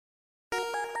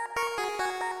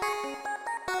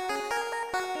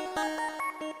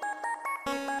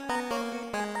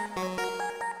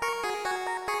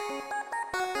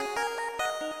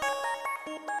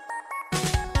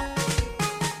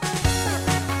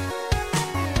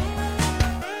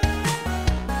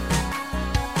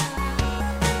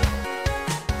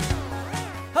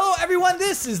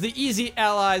This is the Easy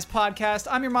Allies podcast.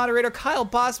 I'm your moderator, Kyle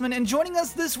Bossman, and joining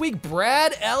us this week,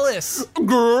 Brad Ellis,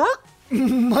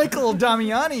 Michael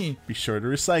Damiani, be sure to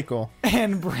recycle,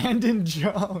 and Brandon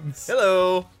Jones.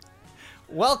 Hello.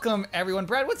 Welcome, everyone.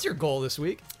 Brad, what's your goal this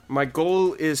week? My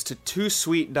goal is to Too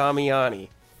Sweet Damiani.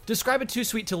 Describe it Too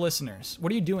Sweet to listeners.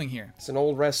 What are you doing here? It's an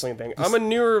old wrestling thing. I'm a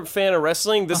newer fan of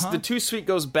wrestling. The Too Sweet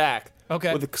goes back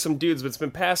with some dudes, but it's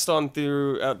been passed on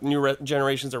through new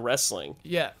generations of wrestling.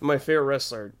 Yeah. My favorite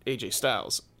wrestler, AJ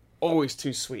Styles, always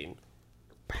Too Sweet.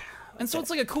 And so it's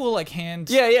like a cool hand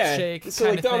Yeah. shake So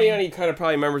kind like of Damiani thing. kind of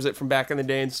probably remembers it from back in the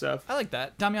day and stuff. I like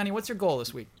that. Damiani, what's your goal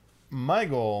this week? my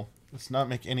goal is not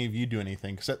make any of you do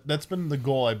anything, because that's been the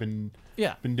goal I've been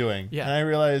doing. Yeah. And I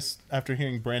realized after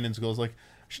hearing Brandon's goals, like,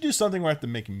 I should do something where I have to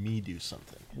make me do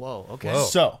something. Whoa, okay. Whoa.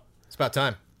 So, It's about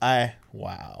time.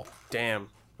 wow.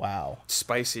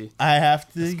 Spicy. I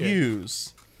have to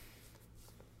use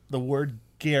the word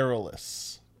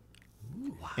garrulous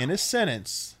in a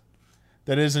sentence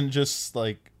that isn't just,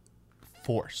 like,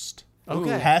 forced.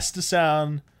 Okay. It has to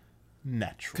sound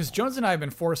natural. Because Jones and I have been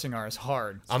forcing ours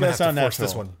hard. I'm going to have to force natural.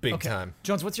 this one big time.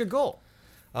 Jones, what's your goal?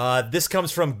 This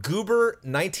comes from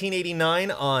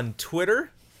Goober1989 on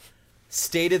Twitter.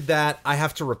 Stated that I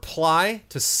have to reply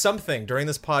to something during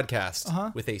this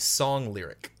podcast with a song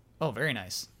lyric. Oh, very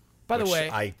nice. By the which way,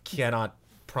 I cannot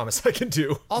promise I can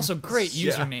do. also great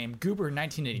Yeah. username,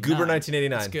 Goober1989. Goober1989.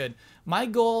 That's good. My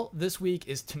goal this week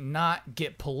is to not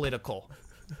get political.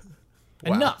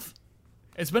 Wow. Enough.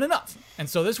 It's been enough. And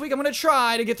so this week I'm going to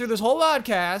try to get through this whole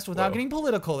podcast without Whoa. getting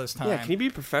political this time. Yeah, can you be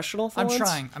professional for I'm once?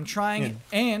 trying. Yeah.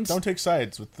 And Don't take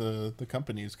sides with the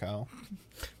companies, Kyle.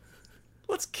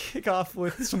 let's kick off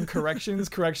with some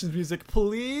corrections music,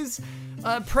 please.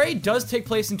 Prey does take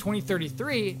place in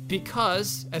 2033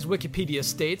 because, as Wikipedia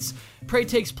states, Prey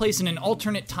takes place in an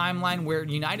alternate timeline where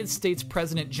United States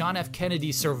President John F.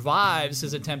 Kennedy survives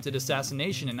his attempted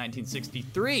assassination in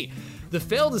 1963. The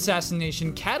failed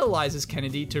assassination catalyzes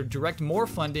Kennedy to direct more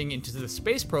funding into the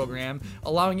space program,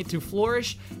 allowing it to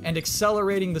flourish and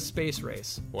accelerating the space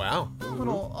race. Wow. A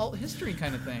little alt history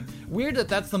kind of thing. Weird that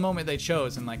that's the moment they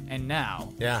chose, and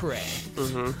now, Yeah. Prey.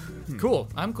 Cool.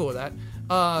 I'm cool with that.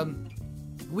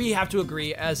 We have to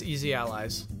agree as Easy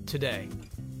Allies today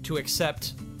to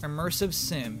accept immersive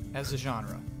sim as a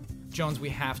genre. Jones, we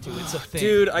have to. It's a thing.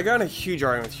 Dude, I got in a huge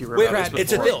argument with Huber Wait, about this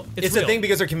it's a before. thing. It's It's a real. thing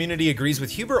because our community agrees with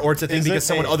Huber, or it's a thing Is it because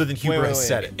someone a- other than Huber wait, has wait,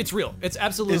 said wait. it. It's real. It's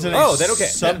absolutely Is it real. Oh, then okay.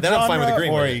 Then I'm fine with subgenre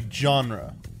agreeing or with a it.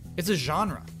 genre? It's a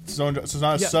genre. So it's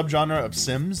not a Yeah. subgenre of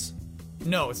Sims?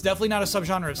 No, it's definitely not a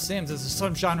subgenre of Sims. It's a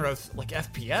subgenre of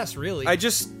FPS, really.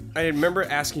 I remember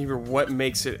asking Huber what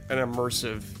makes it an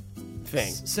immersive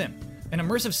thing. Sim. An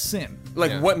immersive sim.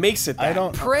 Like, Yeah. what makes it that? I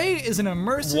don't. Prey is an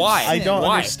immersive Why? sim. I don't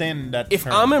Why? understand that. If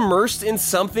term. I'm immersed in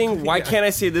something, why can't I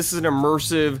say this is an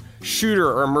immersive shooter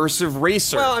or immersive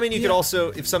racer? Well, I mean, you could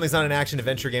also, if something's not an action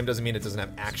adventure game, doesn't mean it doesn't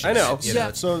have action. I know. You Yeah.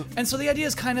 it's- So And so the idea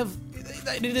is kind of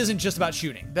that it isn't just about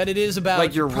shooting. That it is about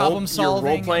like you're problem solving,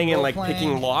 role playing and like role-playing.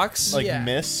 picking locks. like Yeah.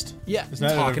 Myst. Yeah. Isn't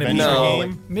that Talking to an me. adventure No.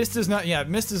 game? Myst is not. Yeah,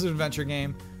 Myst is an adventure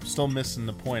game. Still missing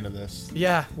the point of this.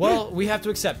 Yeah. Well, we have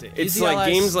to accept it. it's Easy like Allies-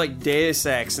 games like Deus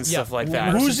Ex and Yeah. stuff like that.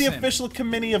 Who's Who's the Sim. official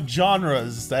committee of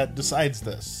genres that decides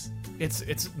this?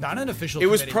 It's not an official. It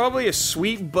was committee. probably a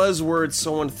sweet buzzword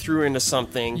someone threw into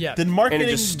something. Yeah. Did marketing?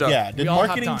 just stuck. Yeah. Did We all hopped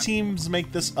marketing on. teams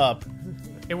make this up?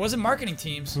 It wasn't marketing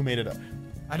teams. Who made it up?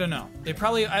 I don't know. They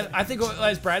probably. I think,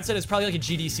 as Brad said, it's probably like a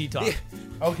GDC talk.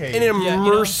 Okay. An you know,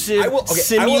 immersive I will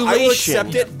simulation.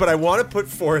 accept it, but I want to put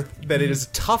forth that it is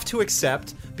tough to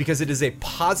accept because it is a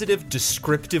positive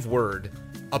descriptive word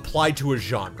applied to a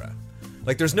genre.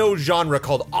 Like, there's no genre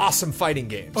called awesome fighting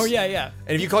games. Oh yeah, yeah.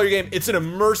 And if you call your game, it's an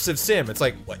immersive sim. It's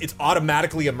like, what, it's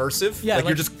automatically immersive. Yeah, like, like-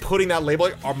 you're just putting that label.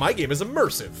 Like, oh, my game is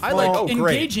immersive. I like oh,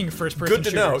 great. engaging first-person Good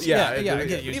to know. shooters. Yeah, yeah. I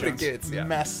get you, even Jones. kids. Yeah,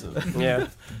 massive. Yeah.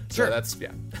 sure. That's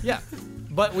yeah. Yeah,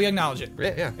 but we acknowledge it.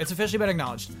 Yeah. It's officially been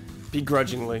acknowledged.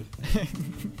 Begrudgingly.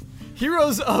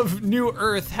 Heroes of New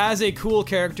Earth has a cool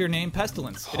character named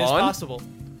Pestilence. It is Han? possible.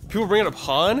 People bringing up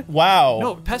Han? Wow.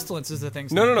 No, Pestilence is the thing.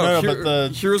 No. No, but the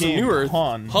Heroes of game, New Earth.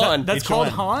 Han. Han. That's H-O-N. called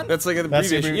Han? That's like an That's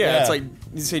the abbreviation. abbrevi- Yeah, it's yeah. like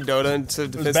you say Dota and to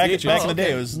It was defense back, the agents. back in the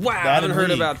okay. day. It was Wow, I that haven't and heard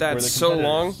League about that were the so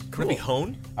long. competitors. Could it be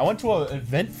Hone? I went to an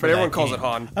event for But everyone that calls game. it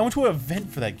Han. I went to an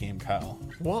event for that game, Kyle.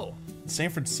 Whoa. In San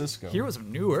Francisco. Heroes of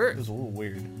New It Earth. was a little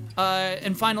weird.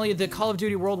 And finally, the Call of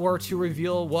Duty World War II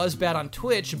reveal was bad on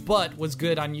Twitch, but was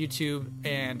good on YouTube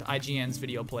and IGN's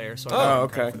video player. So I Oh, give them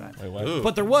credit okay. for that. Wait, what? Ooh.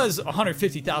 But there was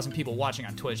 150,000 people watching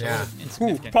on Twitch. Yeah. That was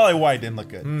insignificant. Probably why it didn't look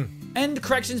good. And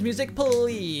corrections music,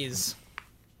 please.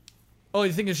 Oh,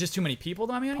 you think there's just too many people,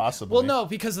 Damiani? Possibly. Well, no,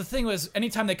 because the thing was,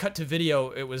 anytime they cut to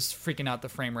video, it was freaking out the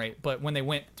frame rate. But when they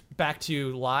went back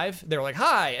to live, they were like,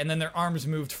 "Hi," and then their arms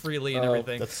moved freely and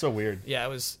everything. That's so weird. Yeah, it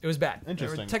was bad. There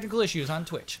Interesting. were technical issues on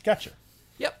Twitch. Gotcha.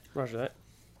 Yep. Roger that.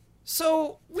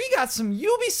 So we got some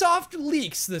Ubisoft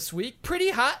leaks this week. Pretty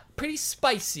hot, pretty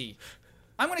spicy.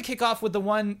 I'm going to kick off with the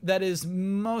one that is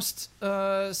most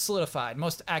solidified,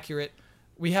 most accurate.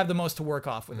 We have the most to work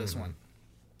off with this one.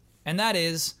 And that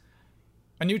is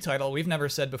a new title we've never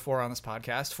said before on this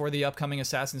podcast for the upcoming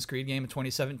Assassin's Creed game of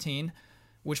 2017,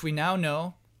 which we now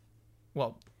know,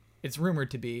 well, it's rumored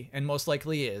to be, and most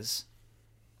likely is,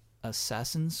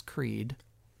 Assassin's Creed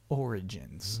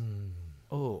Origins.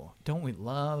 Oh, don't we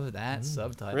love that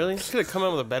subtitle? Really? Could have come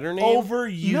up with a better name.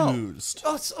 Overused.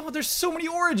 Oh, there's so many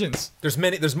Origins. There's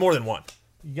more than one.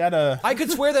 You gotta. I could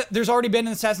swear that there's already been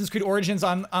an Assassin's Creed Origins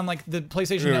on like the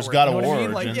PlayStation There's Network. God You know of what I War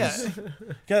mean? Like, Origins. yeah.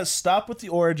 You gotta stop with the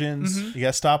Origins. You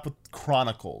gotta stop with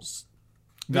Chronicles.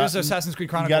 There's Assassin's Creed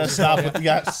Chronicles. You gotta stop with. You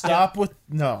gotta stop with.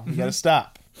 No, you gotta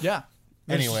stop. Yeah.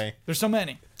 Anyway, There's so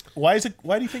many. why do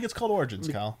you think it's called Origins,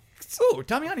 Kyle? Oh,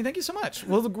 Damiani, thank you so much.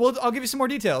 I'll give you some more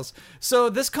details. So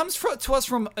this comes to us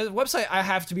from a website I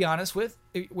have to be honest with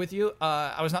you.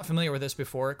 I was not familiar with this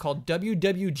before, called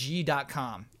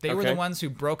WWG.com. They were the ones who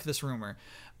broke this rumor.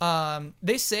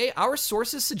 They say, our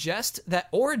sources suggest that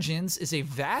Origins is a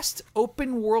vast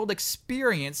open world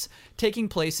experience taking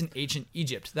place in ancient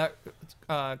Egypt. That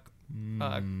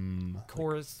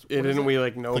chorus. Didn't we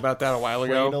know about that a while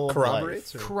ago? Cradle of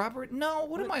Corroborates? Life. Corroborate? No,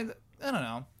 what am I don't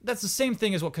know. That's the same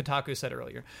thing as what Kotaku said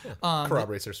earlier.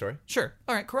 Corroborates their story. Sure.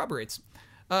 All right, corroborates.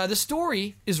 The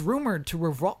story is rumored to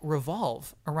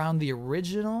revolve around the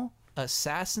original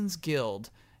Assassin's Guild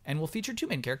and will feature two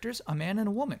main characters, a man and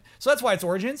a woman. So that's why it's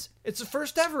Origins. It's the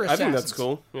first ever Assassin's. I think that's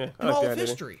cool. Yeah, I In like all the of idea.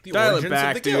 history. The Dial it origins of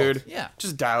back, the guild. dude. Yeah.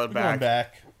 Just dial it Going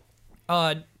back.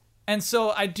 back. And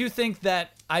so I do think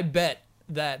that I bet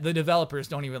that the developers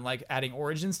don't even like adding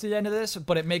Origins to the end of this,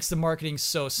 but it makes the marketing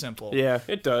so simple. Yeah,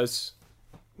 it does.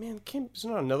 Man, is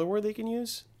there not another word they can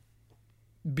use?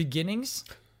 Beginnings?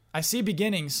 I see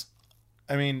beginnings.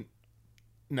 I mean,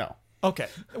 no. Okay.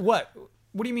 What?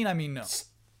 What do you mean I mean no?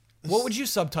 What would you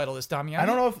subtitle this, Damiani? I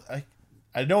don't know if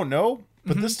I don't know,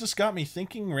 but this just got me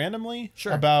thinking randomly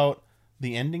Sure. about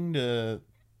the ending to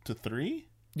 3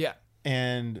 Yeah.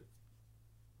 and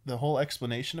the whole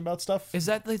explanation about stuff. Is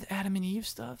that like the Adam and Eve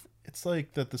stuff? It's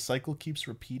like that the cycle keeps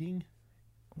repeating.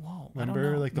 Whoa. Remember, I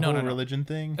don't know. like the No, whole no, no. religion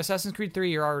thing, Assassin's Creed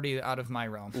 3, you're already out of my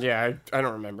realm. Yeah, I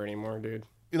don't remember anymore, dude.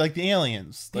 like the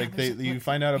aliens. Yeah, Like there's, you like,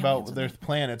 find out aliens about in their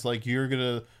plan. It's like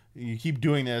you keep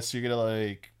doing this, you're gonna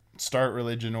like start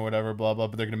religion or whatever, blah blah.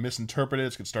 But they're gonna misinterpret it.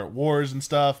 It's gonna start wars and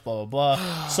stuff, blah blah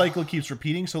blah. Cycle keeps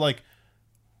repeating. So like,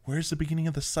 where's the beginning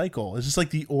of the cycle? Is this like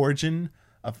the origin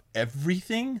of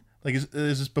everything? Like is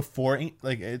this before?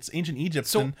 Like it's ancient Egypt.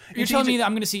 So and you're ancient telling me Egypt- that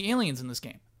I'm going to see aliens in this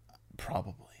game?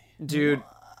 probably. Dude,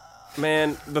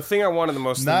 man, the thing I wanted the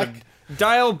most Not-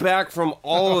 dial back from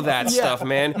all of that stuff,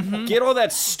 man. Get all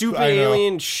that stupid I know.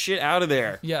 alien shit out of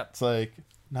there. Yeah. It's like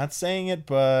not saying it,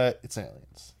 but it's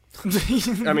aliens.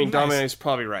 I mean, Nice. Dominic is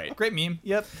probably right. Great meme.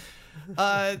 Yep.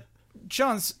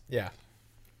 Jones, Yeah.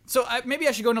 so maybe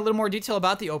I should go into a little more detail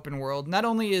about the open world. Not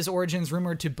only is Origins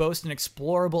rumored to boast an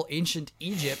explorable ancient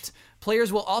Egypt,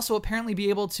 players will also apparently be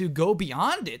able to go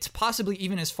beyond it, possibly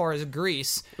even as far as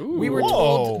Greece. We were Whoa.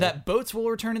 told that boats will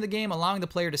return to the game, allowing the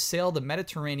player to sail the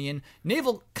Mediterranean.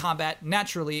 Naval combat,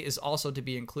 naturally, is also to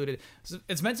be included. So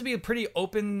it's meant to be a pretty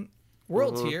open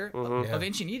world here of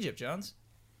ancient Egypt, Jones.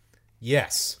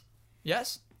 Yes.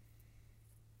 Yes?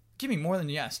 Give me more than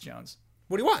yes, Jones.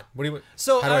 What do you want? What do you want?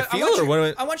 So how do I feel, want or your, what do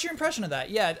I? I want your impression of that.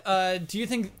 Yeah. Do you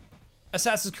think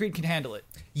Assassin's Creed can handle it?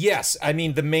 Yes, I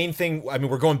mean the main thing. I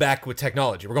mean we're going back with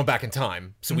technology. We're going back in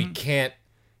time, so we can't.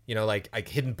 Like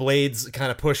hidden blades,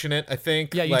 kind of pushing it. I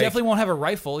think. Yeah, you like, definitely won't have a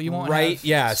rifle. You won't. Right, Have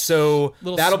yeah. So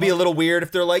little that'll be a smoke. little weird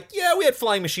if they're like, yeah, we had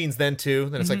flying machines then too.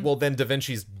 Then it's like, well, then Da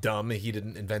Vinci's dumb. He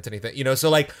didn't invent anything. So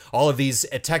like all of these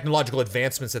technological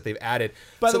advancements that they've added.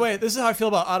 By the way, this is how I feel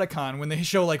about Otacon when they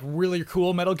show like really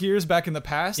cool Metal Gears back in the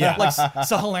past. Yeah. Like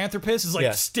Sahelanthropus is like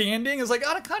Yeah. standing. It's like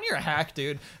Otacon, you're a hack,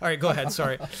 dude. All right, go ahead.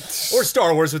 Sorry. Or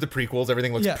Star Wars with the prequels,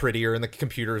 everything looks Yeah. prettier and the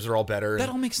computers are all better. That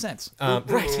all makes sense right,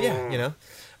 yeah,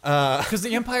 because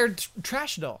the Empire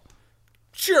trashed it all.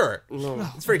 Sure,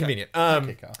 it's very convenient.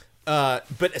 Okay, Kyle.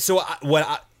 But so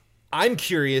I'm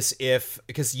curious if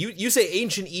because you say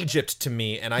ancient Egypt to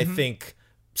me, and I think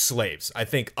slaves. I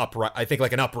think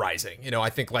like an uprising. I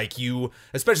think like you,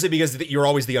 especially because you're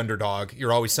always the underdog.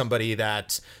 You're always somebody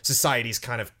that society's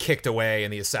kind of kicked away,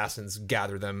 and the assassins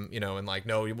gather them. And like,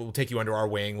 no, we'll take you under our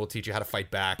wing. We'll teach you how to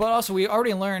fight back. But also, we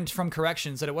already learned from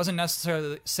corrections that it wasn't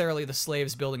necessarily the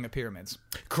slaves building the pyramids.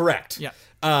 Correct. Yeah.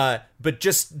 But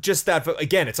just that.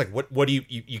 Again, it's like what do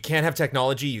you can't have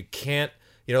technology. You can't.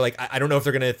 Like I don't know if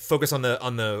they're gonna focus on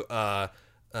the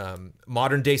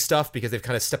modern day stuff because they've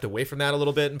kind of stepped away from that a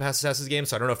little bit in past Assassin's games.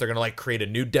 So I don't know if they're gonna like create a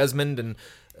new Desmond, and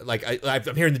like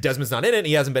I'm hearing the Desmond's not in it. And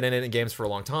he hasn't been in it in games for a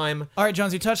long time. All right,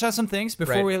 Jones, you touched on some things.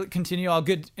 Before we continue, I'll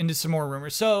get into some more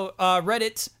rumors. So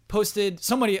Reddit posted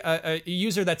a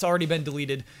user that's already been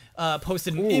deleted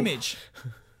posted an image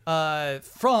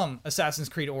from Assassin's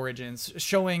Creed Origins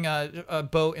showing a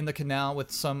boat in the canal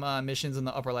with some missions in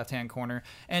the upper left hand corner,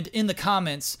 and in the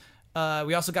comments.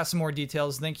 We also got some more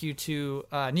details. Thank you to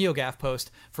NeoGaf Post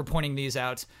for pointing these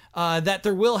out. That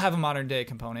there will have a modern day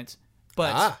component,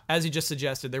 but as you just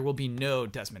suggested, there will be no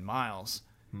Desmond Miles.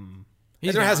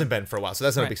 There hasn't been for a while, so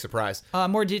that's not a big surprise.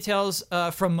 More details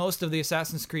from most of the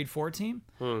Assassin's Creed 4 team,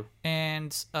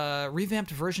 and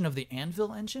revamped version of the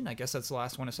Anvil engine. I guess that's the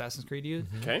last one Assassin's Creed used.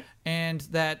 Okay. And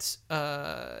that,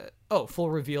 full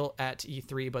reveal at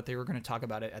E3, but they were going to talk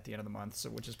about it at the end of the month, so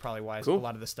which is probably why a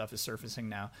lot of this stuff is surfacing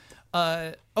now.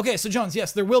 Okay, so Jones,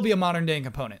 yes, there will be a modern day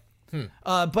component.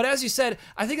 But as you said,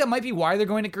 I think that might be why they're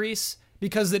going to Greece.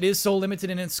 Because it is so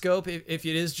limited in its scope, if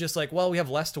it is just like, well, we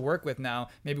have less to work with now,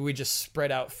 maybe we just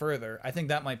spread out further. I think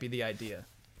that might be the idea.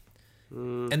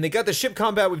 And they got the ship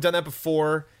combat. We've done that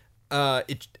before. I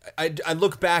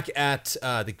look back at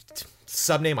the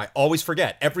subname. I always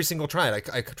forget every single try.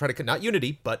 I try to, not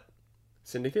Unity, but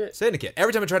Syndicate.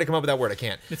 Every time I try to come up with that word, I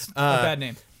can't. It's a bad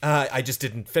name. I just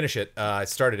didn't finish it. I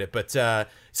started it, but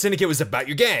Syndicate was about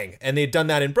your gang, and they'd done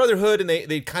that in Brotherhood, and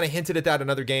they kind of hinted at that in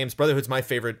other games. Brotherhood's my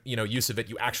favorite, use of it.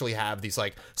 You actually have these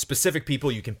like specific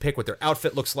people you can pick what their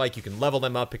outfit looks like. You can level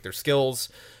them up, pick their skills.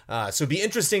 So it'd be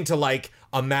interesting to like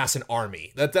amass an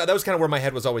army. That was kind of where my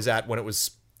head was always at when it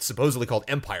was supposedly called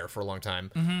Empire for a long time.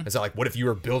 Is that like, what if you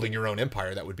were building your own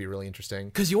empire? That would be really interesting.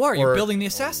 Because you're building the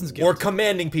Assassin's Guild. Or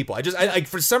commanding people. I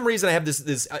for some reason I have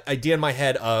this idea in my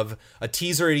head of a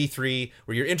teaser at E3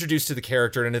 where you're introduced to the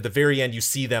character, and at the very end you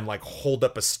see them like hold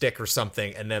up a stick or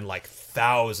something, and then like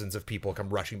thousands of people come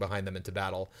rushing behind them into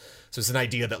battle. So it's an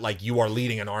idea that like you are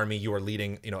leading an army, you are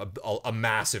leading a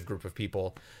massive group of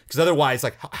people. Because otherwise,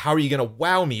 like, how are you going to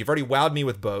wow me? You've already wowed me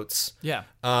with boats. Yeah.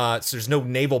 So there's no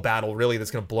naval battle really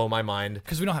that's going to blow my mind.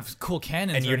 Because we don't have cool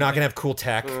cannons. And you're not going to have cool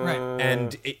tech. Right.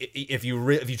 And if you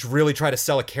really try to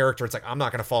sell a character, it's like, I'm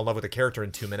not going to fall in love with a character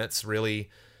in 2 minutes. Really.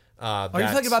 Are you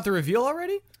talking about the reveal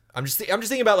already? I'm just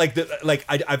thinking about I've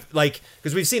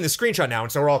because we've seen the screenshot now,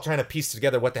 and so we're all trying to piece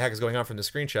together what the heck is going on from the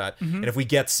screenshot. And if we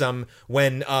get some,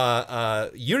 when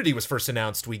Unity was first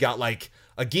announced, we got like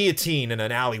a guillotine in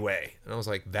an alleyway, and I was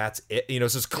like, that's it. So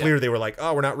it's clear they were like,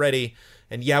 oh, we're not ready.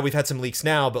 And yeah, we've had some leaks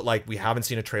now, but like we haven't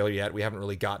seen a trailer yet. We haven't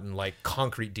really gotten like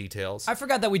concrete details. I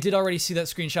forgot that we did already see that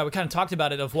screenshot. We kind of talked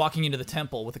about it of walking into the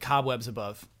temple with the cobwebs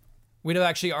above. We'd have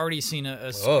actually already seen a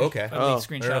leaked screenshot.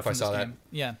 I don't know if I saw that.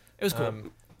 Yeah, it was cool.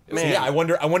 Man. So yeah, I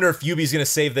wonder if Ubi's going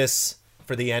to save this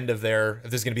for the end of if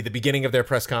this is going to be the beginning of their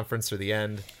press conference or the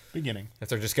end. Beginning. If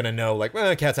they're just going to know, like,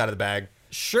 well, cat's out of the bag.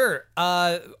 Sure.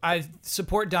 I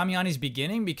support Damiani's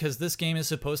beginning because this game is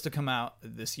supposed to come out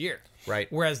this year. Right.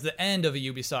 Whereas the end of a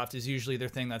Ubisoft is usually their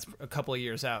thing that's a couple of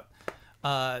years out.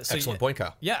 Excellent point,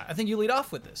 Kyle. Yeah, I think you lead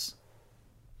off with this.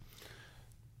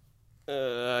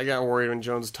 I got worried when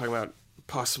Jones was talking about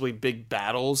possibly big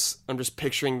battles. I'm just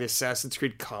picturing the Assassin's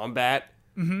Creed combat.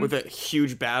 With a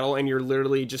huge battle, and you're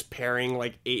literally just pairing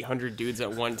like 800 dudes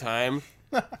at one time.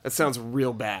 That sounds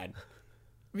real bad.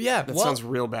 Yeah, that sounds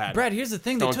real bad. Brad, here's the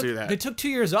thing: Don't do that. They took 2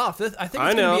 years off. I think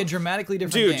it's going to be a dramatically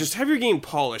different game. Just have your game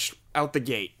polished out the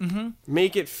gate.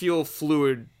 Make it feel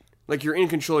fluid, like you're in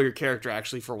control of your character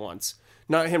actually for once.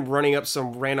 Not him running up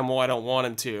some random wall I don't want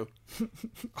him to.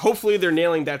 Hopefully they're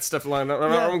nailing that stuff.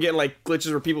 I'm getting like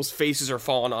glitches where people's faces are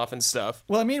falling off and stuff.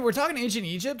 Well, I mean, we're talking ancient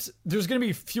Egypt. There's going to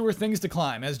be fewer things to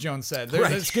climb, as Jones said.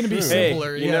 It's going to be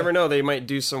simpler. Hey, you never know. They might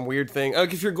do some weird thing.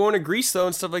 Like if you're going to Greece, though,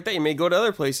 and stuff like that, you may go to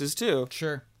other places, too.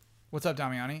 Sure. What's up,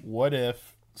 Damiani? What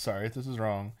if... Sorry if this is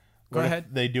wrong. Go ahead.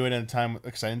 They do it in a time...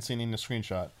 Because I didn't see any in the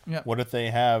screenshot. Yeah. What if they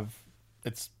have...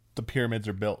 The pyramids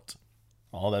are built.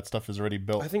 All that stuff is already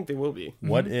built. I think they will be.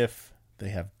 What if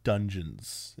they have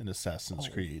dungeons in Assassin's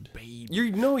Creed? Baby.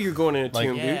 You know you're going in a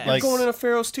tomb, dude. Yeah. You're going in a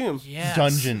pharaoh's tomb. Yes.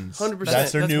 Dungeons. 100%.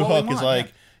 That's their new hook. Is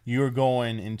like, you're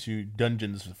going into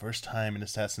dungeons for the first time in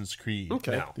Assassin's Creed.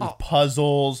 Okay. No. There's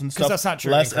puzzles and stuff. that's not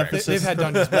true. Less Incorrect. emphasis. They've had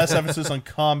dungeons less emphasis on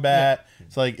combat.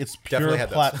 It's like it's pure Definitely had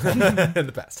platform. those in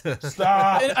the past.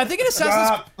 Stop. And I think in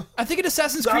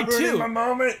Assassin's Creed 2,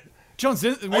 moment. Jones,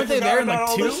 weren't they there in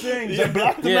like 2? I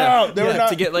blocked them out. They were not.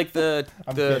 to get like the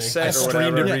kidding. set I or streamed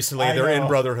whatever. it recently. I They're in know.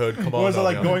 Brotherhood. Come on. Was it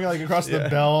like Doggo. going like across the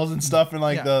bells and stuff and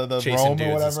like Yeah. the Chasing Rome dudes or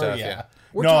and whatever? stuff, yeah. yeah.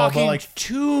 We're no, talking but like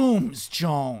tombs,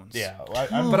 Jones. yeah.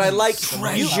 But I like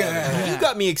Treasure. You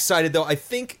got me excited though. I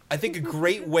think a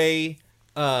great way.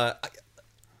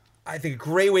 I think a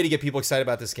great way to get people excited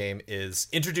about this game is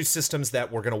introduce systems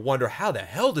that we're going to wonder, how the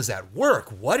hell does that work?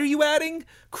 What are you adding?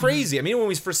 Crazy. I mean, when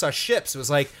we first saw ships, it was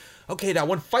like, okay, that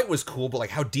one fight was cool, but like,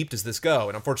 how deep does this go?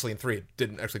 And unfortunately in 3, it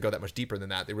didn't actually go that much deeper than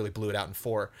that. They really blew it out in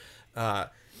 4.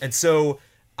 And so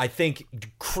I think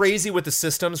crazy with the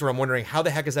systems, where I'm wondering how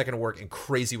the heck is that going to work, and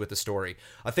crazy with the story.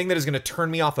 A thing that is going to turn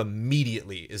me off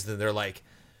immediately is that they're like,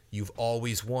 you've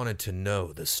always wanted to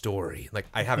know the story. Like,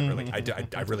 I haven't really.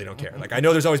 I really don't care. Like, I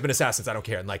know there's always been assassins. I don't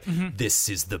care. And like, this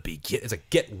is the begin. It's like,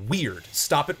 get weird.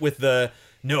 Stop it with the,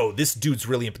 no, this dude's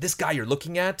really, this guy you're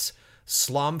looking at,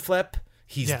 Slomflep,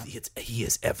 he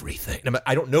is everything. And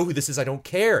I don't know who this is. I don't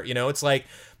care. You know, it's like,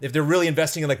 if they're really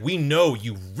investing in, like, we know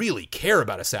you really care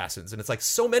about assassins. And it's like,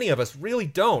 so many of us really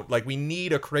don't. Like, we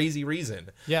need a crazy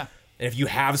reason. Yeah. And if you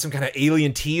have some kind of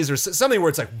alien tease or something where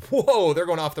it's like, whoa, they're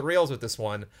going off the rails with this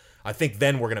one, I think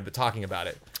then we're going to be talking about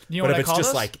it. You know but what if I it's call just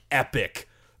this? like epic,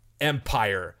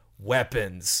 empire,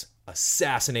 weapons,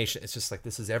 assassination, it's just like,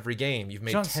 this is every game. You've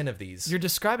made Jones, 10 of these. You're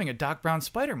describing a Doc Brown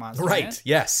spider monster. Right. Man.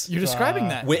 Yes. You're describing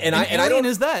that. And I Alien don't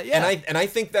is that. Yeah. And I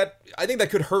think that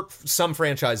could hurt some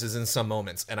franchises in some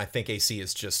moments. And I think AC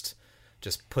is just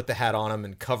put the hat on them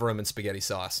and cover them in spaghetti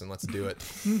sauce and let's do it.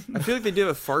 I feel like they did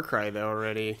with Far Cry though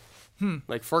already.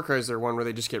 Like Far Cry is their one where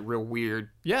they just get real weird.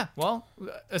 Yeah. Well,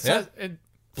 Yeah.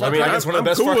 Far I mean, Cry- it's one of I'm the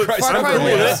best cool Far with- Cry Far Far I'm Cry cool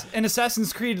with lives it. and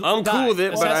Assassin's Creed. I'm died. cool with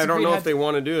it, but I Assassin's don't Creed know had- if they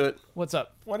want to do it. What's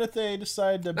up? What if they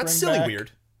decide to That's bring silly back,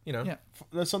 weird. You know? Yeah.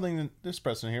 That's something that this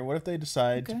precedent here. What if they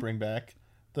decide to bring back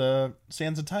the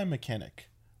Sands of Time mechanic,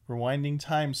 rewinding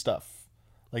time stuff?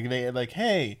 Like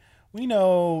hey, we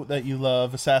know that you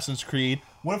love Assassin's Creed.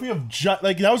 What if we have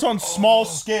like that was on small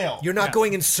scale? You're not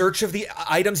going in search of the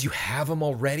items. You have them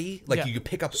already. Like, Yeah. you could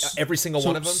pick up every single So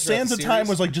one of them. Sands of Time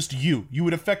was like just you. You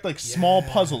would affect like small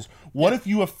puzzles. What if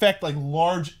you affect like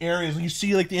large areas? You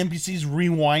see like the NPCs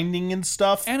rewinding and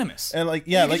stuff. Animus. And like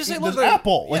You yeah, could like just say, there's look, like-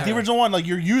 Apple, like the yeah. original one. Like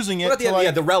you're using it What to about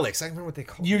like the relics? I don't remember what they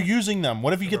call you're them. using them.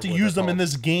 What if you get to remember what use they're them in called.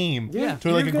 this game? Yeah.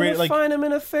 To like You're a great gonna like find him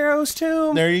in a pharaoh's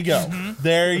tomb. there you go.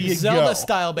 There you Zelda go.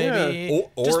 style, baby. Yeah.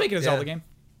 Or- Just make it a yeah. Zelda game.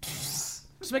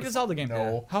 Just make it a Zelda game.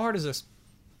 No. How hard is this?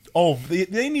 Oh,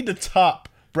 they need to top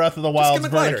Breath of the give Wild's them a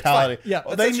glider, it's verticality. fine. Yeah,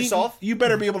 Well, that's they need, yourself. you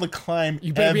better be able to climb.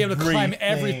 You better be able to climb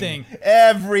everything.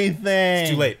 Everything.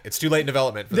 Too late. It's too late in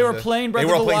development. For They them were to- playing Breath they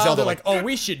were of all the playing Wild. Zelda They're like, oh,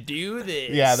 we should do this.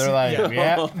 Yeah, they're like,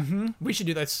 yeah. We should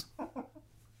do this.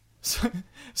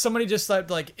 Somebody just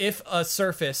like if a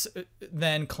surface,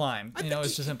 then climb. You know,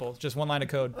 it's just simple. Just one line of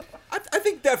code. I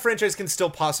think that franchise can still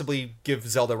possibly give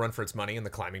Zelda a run for its money in the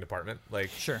climbing department. Like,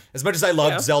 Sure. As much as I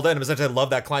loved Yeah. Zelda and as much as I love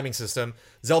that climbing system,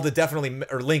 Zelda definitely,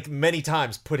 or Link many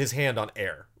times, put his hand on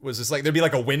air. It was just like, there'd be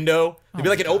like a window, there'd be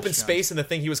like an open space in the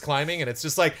thing he was climbing, and it's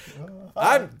just like,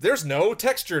 there's no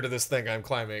texture to this thing I'm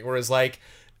climbing. Whereas like,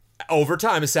 over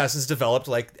time, Assassin's developed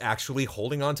like actually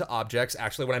holding on to objects.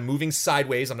 Actually, when I'm moving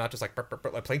sideways, I'm not just like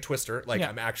like playing Twister. Like, Yeah.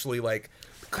 I'm actually like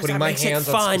putting that my makes it hands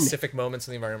on fun. specific moments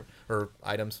in the environment or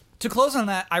items. To close on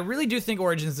that, I really do think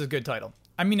Origins is a good title.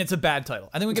 I mean, it's a bad title.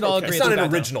 I think we could all okay. agree It's not a an bad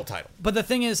title. original title. But the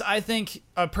thing is, I think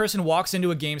a person walks into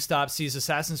a GameStop, sees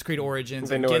Assassin's Creed Origins,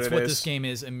 They and know gets what what it this is. game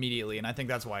is immediately, and I think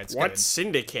that's why it's What good.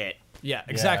 Syndicate? Yeah,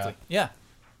 exactly. Yeah.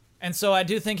 And so I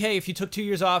do think, hey, if you took 2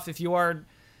 years off, if you are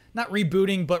not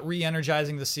rebooting but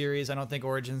re-energizing the series, I don't think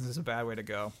Origins is a bad way to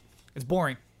go. It's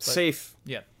boring. But, Safe.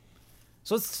 yeah.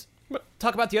 So let's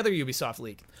talk about the other Ubisoft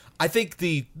leak. I think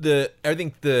the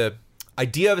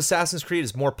idea of Assassin's Creed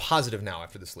is more positive now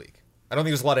after this leak. I don't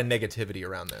think there's a lot of negativity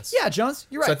around this. Yeah, Jones,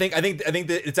 you're right. So I think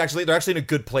that it's actually they're actually in a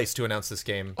good place to announce this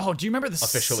game. Oh, do you remember the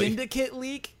Officially. Syndicate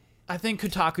leak? I think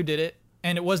Kotaku did it,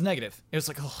 and it was negative. It was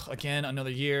like, oh, again, another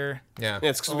year. Yeah. Yeah,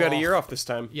 it's because we got a year off this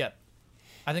time. Yeah.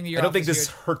 I think the year I don't off think is this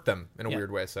weird. hurt them in a Yeah.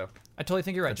 weird way. So I totally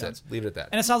think you're right, that's Jones. it. Leave it at that.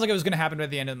 And it sounds like it was going to happen by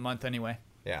the end of the month anyway.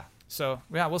 Yeah. So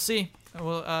yeah, we'll see.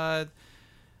 Well,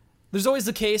 there's always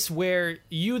the case where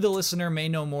you, the listener, may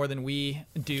know more than we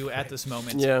do at this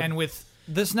moment. Yeah. And with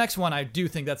this next one, I do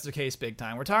think that's the case big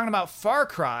time. We're talking about Far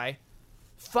Cry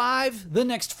 5, the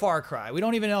next Far Cry. We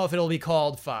don't even know if it'll be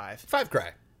called 5. Five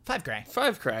Cry. 5 cry.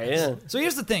 5 cry, yeah. So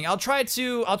here's the thing. I'll try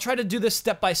to do this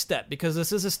step by step because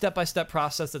this is a step by step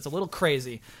process that's a little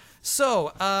crazy.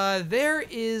 So there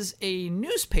is a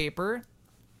newspaper.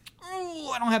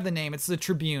 Oh, I don't have the name. It's the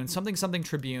Tribune, something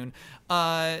Tribune,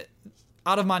 out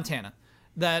of Montana,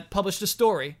 that published a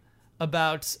story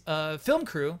about a film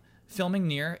crew filming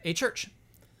near a church,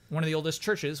 one of the oldest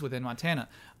churches within Montana.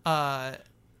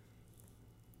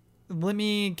 Let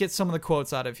me get some of the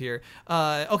quotes out of here.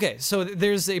 Okay, so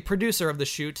there's a producer of the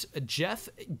shoot, Jeff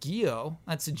Guillot,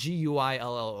 that's Guillot.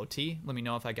 Let me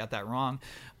know if I got that wrong,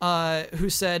 who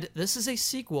said, this is a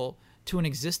sequel to an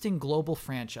existing global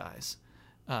franchise.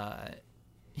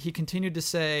 He continued to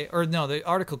say, or no, the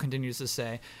article continues to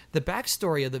say, the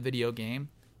backstory of the video game,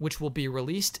 which will be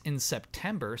released in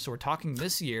September, so we're talking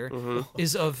this year,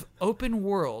 is of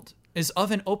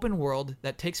an open world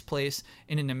that takes place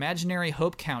in an imaginary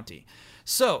Hope County.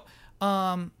 So,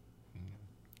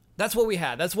 that's what we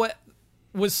had. That's what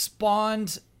was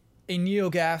spawned a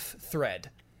NeoGAF thread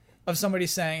of somebody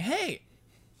saying, hey,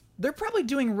 they're probably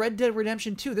doing Red Dead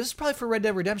Redemption 2. This is probably for Red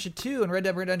Dead Redemption 2, and Red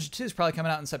Dead Redemption 2 is probably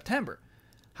coming out in September.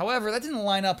 However, that didn't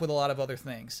line up with a lot of other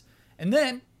things. And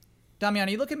then,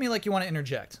 Damiani, you look at me like you want to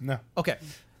interject. No. Okay.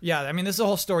 Yeah, I mean, this is a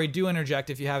whole story. Do interject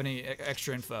if you have any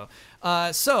extra info.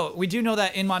 So we do know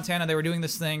that in Montana they were doing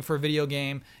this thing for a video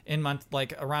game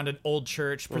like around an old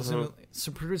church,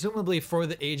 presumably for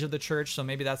the age of the church. So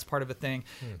maybe that's part of a thing.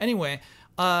 Anyway,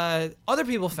 other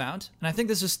people found, and I think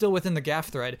this is still within the GAF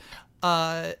thread,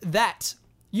 that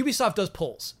Ubisoft does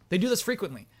polls. They do this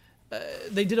frequently.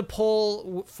 They did a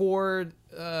poll for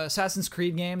Assassin's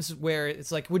Creed games where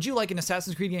it's like, would you like an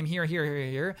Assassin's Creed game here, here,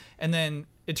 here, here? And then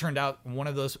it turned out one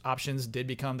of those options did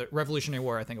become the Revolutionary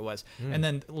War, I think it was. And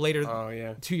then later,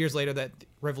 2 years later, that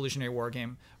Revolutionary War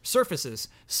game surfaces.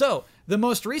 So the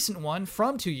most recent one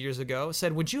from 2 years ago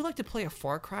said, would you like to play a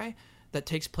Far Cry that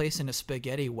takes place in a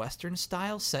spaghetti Western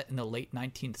style set in the late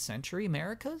 19th century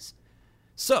Americas?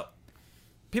 So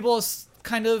people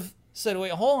kind of said,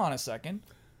 wait, hold on a second.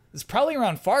 It's probably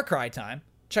around Far Cry time.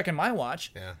 Checking my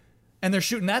watch. Yeah. And they're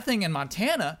shooting that thing in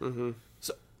Montana.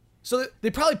 So they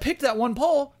probably picked that one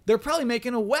poll. They're probably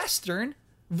making a Western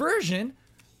version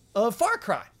of Far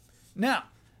Cry. Now,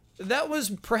 that was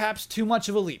perhaps too much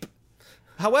of a leap.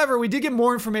 However, we did get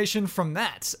more information from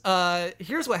that.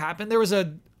 Here's what happened. There was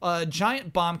a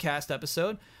Giant Bombcast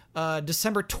episode,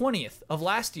 December 20th of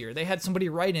last year. They had somebody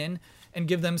write in and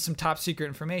give them some top secret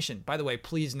information. By the way,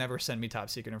 please never send me top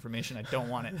secret information. I don't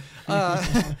want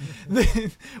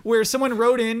it. Where someone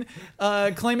wrote in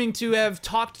claiming to have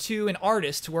talked to an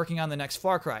artist working on the next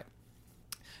Far Cry.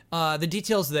 The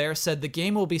details there said the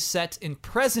game will be set in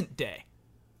present day.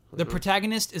 The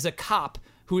protagonist is a cop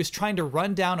who is trying to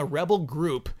run down a rebel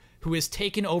group who has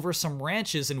taken over some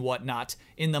ranches and whatnot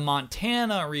in the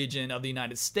Montana region of the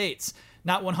United States.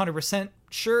 Not 100%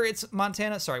 sure it's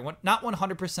Montana. Sorry, not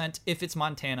 100% if it's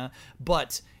Montana,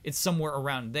 but it's somewhere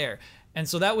around there. And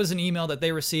so that was an email that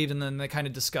they received, and then they kind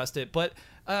of discussed it. But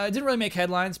it didn't really make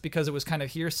headlines because it was kind of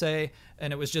hearsay,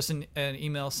 and it was just an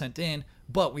email sent in.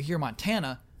 But we hear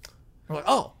Montana. We're like,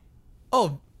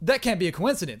 oh, that can't be a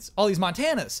coincidence. All these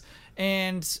Montanas.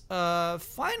 And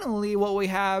finally, what we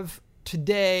have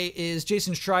today is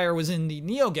Jason Schreier was in the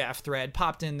NeoGAF thread,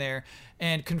 popped in there,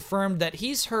 and confirmed that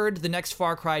he's heard the next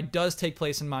Far Cry does take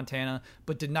place in Montana,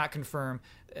 but did not confirm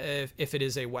if it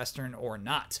is a Western or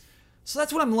not. So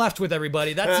that's what I'm left with,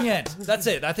 everybody. That's the end. That's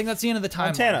it. I think that's the end of the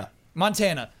timeline.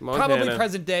 Montana. Probably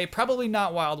present day. Probably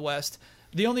not Wild West.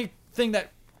 The only thing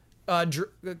that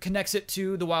connects it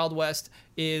to the Wild West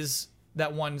is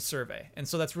that one survey. And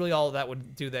so that's really all that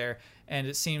would do there. And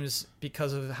it seems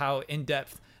because of how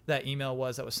in-depth that email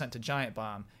was that was sent to Giant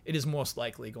Bomb, it is most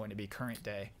likely going to be current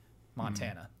day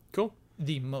Montana. Cool.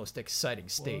 The most exciting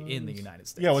state in the United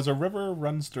States. Yeah, was a river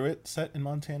runs through it set in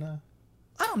Montana?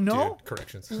 I don't know. Dude,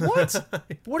 corrections. What?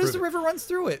 What is the river runs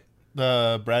through it?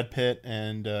 The Brad Pitt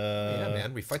and Yeah,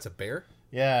 man. We fights a bear?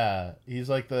 yeah, he's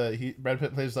like Brad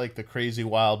Pitt plays like the crazy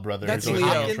wild brother. That's who's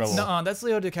always getting in Leo. trouble. No, that's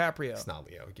Leo DiCaprio. It's not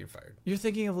Leo. You're fired. You're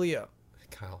thinking of Leo.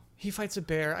 Kyle. He fights a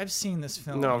bear. I've seen this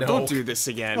film. No, don't do this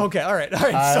again. Okay, all right.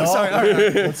 So sorry. All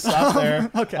right. Let's stop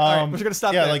there. Okay, all right. We're just gonna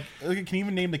stop yeah, there. like, can you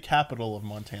even name the capital of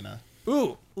Montana?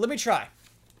 Ooh, let me try.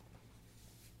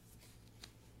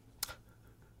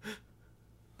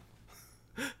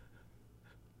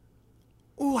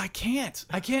 Ooh, I can't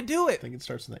do it. I think it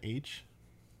starts with an H.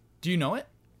 Do you know it?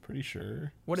 Pretty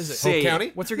sure. What is it? Say Hope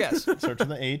County? What's your guess? It starts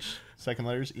with an H. Second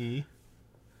letter's E.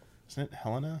 Isn't it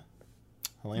Helena?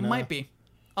 Helena? Might be.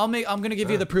 I'm gonna give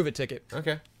you the prove it ticket.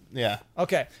 Okay. Yeah.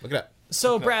 Okay. Look it up.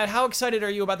 So, Brad, how excited are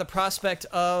you about the prospect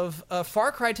of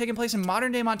Far Cry taking place in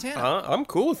modern-day Montana? I'm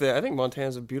cool with it. I think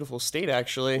Montana's a beautiful state,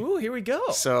 actually. Ooh, here we go.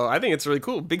 So I think it's really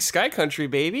cool. Big sky country,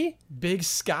 baby. Big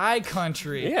Sky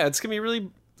Country. Yeah, it's gonna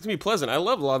be pleasant. I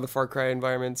love a lot of the Far Cry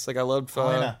environments. Like I loved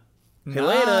Helena.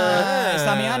 Helena. Nice.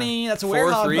 Damiani, that's a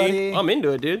werewolf, 4-3. buddy. I'm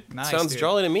into it, dude. Nice, Sounds dude.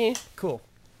 jolly to me. Cool.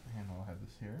 And I'll have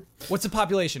this here. What's the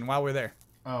population while we're there?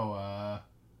 Oh, I'll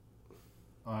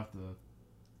have to.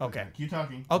 Okay. Keep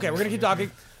talking. Okay, we're gonna keep talking.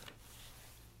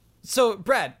 So,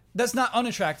 Brad, that's not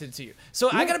unattractive to you. So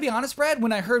I gotta be honest, Brad.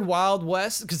 When I heard Wild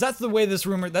West, because that's the way this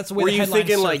rumor, that's the way Were the you headline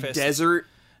thinking surfaced. like desert?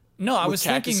 No, I with was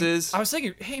cactuses?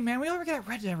 thinking, hey man, we already got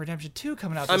Red Dead Redemption 2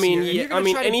 coming out I this mean, year. and you're yeah,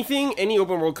 gonna try to- anything, any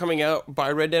open world coming out by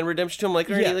Red Dead Redemption 2, I'm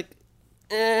like, already Yeah. like,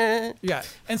 eh. Yeah,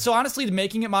 and so honestly,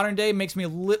 making it modern day makes me a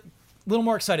little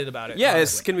more excited about it. Yeah,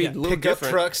 it's honestly. gonna be Yeah. a little Pick up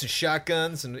different. trucks and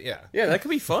shotguns and yeah. Yeah, that could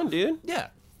be fun, dude. Yeah.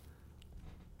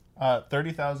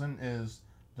 30,000 is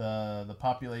the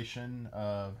population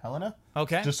of Helena.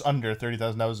 Okay. Just under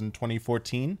 30,000. That was in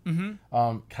 2014.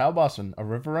 Mm-hmm. Kyle Boston, A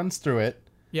River Runs Through It,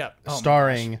 yeah. Oh my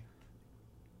starring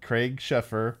Craig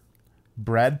Sheffer,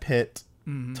 Brad Pitt,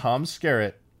 Mm-hmm. Tom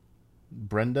Skerritt,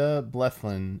 Brenda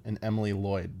Blethyn, and Emily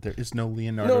Lloyd. There is no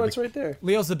Leonardo. No, it's right there. gosh.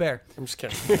 Leo's the bear. I'm just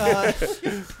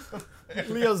kidding.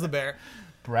 Leo's the bear.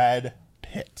 Brad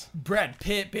Pitt. Brad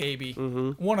Pitt, baby.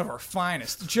 Mm-hmm. One of our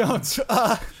finest. Jones.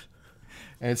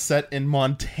 And it's set in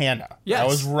Montana. Yes. I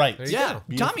was right. There you Yeah.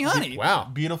 go. Damiani. Wow.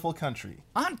 Beautiful country.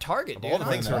 On target, dude. all the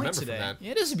On things to point remember from today. that.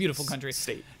 Yeah, it is a beautiful country.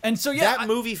 State. And so, yeah. That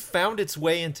movie found its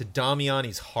way into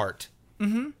Damiani's heart.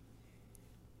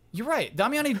 You're right.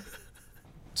 Damiani.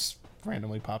 Just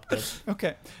randomly popped up.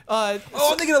 Okay. Oh,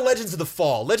 I'm thinking of Legends of the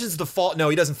Fall. Legends of the Fall. No,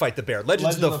 he doesn't fight the bear. Legends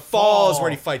Legend of the of the Fall is Fall.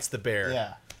 where he fights the bear.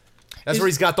 Yeah. That's where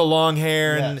he's got the long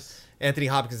hair and Yes. Anthony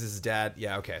Hopkins is his dad.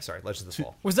 Yeah, okay, sorry. Legends of the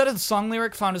Fall. Was that a song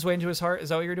lyric found his way into his heart? Is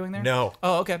that what you're doing there? No.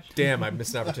 Oh, okay. Damn, I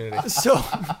missed an opportunity. So,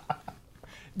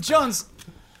 Jones,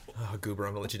 Oh, Goober,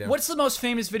 I'm gonna let you down. what's the most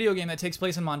famous video game that takes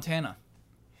place in Montana?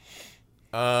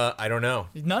 I don't know.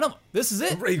 None of them. This is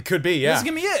it. It could be, yeah. This is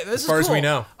gonna be it. This As is far as cool. we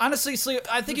know. Honestly, so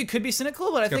I think it could be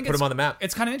cynical, but I think put it's, him on the map.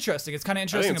 It's kind of interesting. It's kind of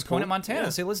interesting it's to point cool. at Montana Yeah.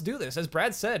 and say, let's do this. As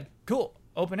Brad said, cool,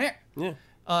 open air. Yeah.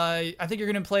 I think you're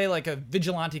gonna play like a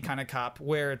vigilante kind of cop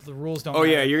where the rules don't. Oh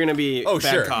yeah, matter. you're gonna be Oh,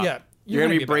 bad sure. cop. Yeah, You're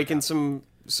gonna be a bad breaking cop.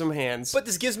 some hands. But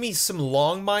this gives me some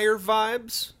Longmire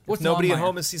vibes. What's If nobody at Longmire?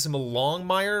 home has seen some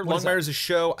Longmire. What is Longmire that? is a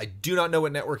show. I do not know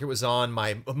what network it was on.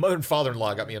 My mother and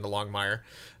father-in-law got me into Longmire.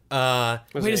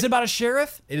 Wait, is it about a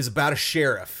sheriff? It is about a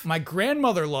sheriff. My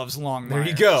grandmother loves Longmire. There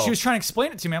you go. She was trying to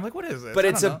explain it to me. I'm like, what is this? But I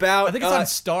it's don't know. about, I think it's uh, on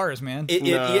Stars, man.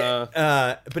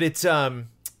 But it's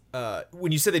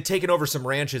when you say they've taken over some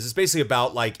ranches, it's basically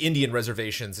about like Indian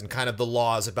reservations and kind of the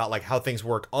laws about like how things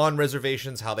work on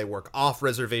reservations, how they work off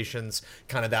reservations,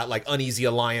 kind of that like uneasy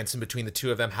alliance in between the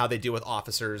two of them, how they deal with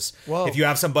officers. Whoa. If you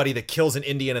have somebody that kills an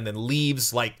Indian and then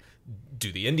leaves, like,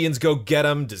 do the Indians go get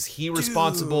him? Does he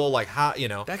responsible? Like how, you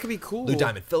know? that could be cool. Lou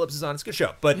Diamond Phillips is on. It's a good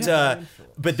show. But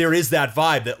but there is that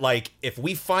vibe that like if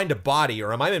we find a body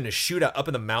or I'm in a shootout up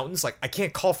in the mountains, like I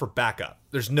can't call for backup.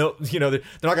 There's no, you know, they're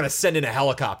not gonna send in a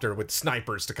helicopter with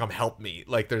snipers to come help me.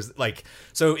 Like there's like,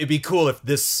 so it'd be cool if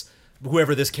this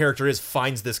whoever this character is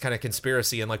finds this kind of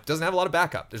conspiracy and like doesn't have a lot of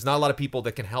backup. There's not a lot of people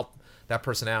that can help that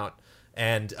person out.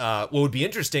 And what would be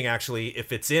interesting, actually,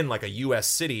 if it's in like a U.S.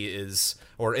 city is,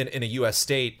 or in a U.S.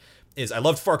 state, is I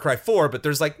loved Far Cry 4, but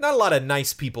there's like not a lot of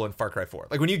nice people in Far Cry 4.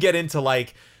 Like when you get into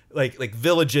like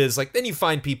villages, like then you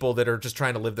find people that are just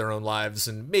trying to live their own lives,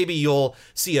 and maybe you'll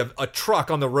see a truck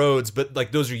on the roads, but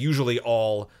like those are usually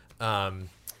all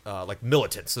like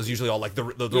militants. Those are usually all like the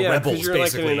Yeah, 'cause rebels, you're, like, in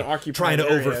basically an occupied trying to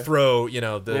area. overthrow, you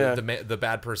know, Yeah. the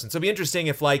bad person. So it'd be interesting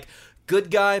if like good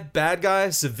guy, bad guy,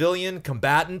 civilian,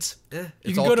 combatant.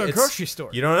 You can go to a grocery store.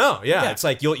 You don't know. Yeah, Yeah. it's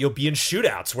like you'll be in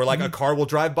shootouts where like a car will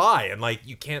drive by and like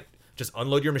you can't just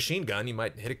unload your machine gun. You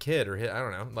might hit a kid or hit, I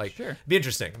don't know. Like Sure. it'd be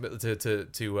interesting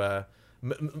to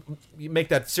make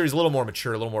that series a little more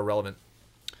mature, a little more relevant.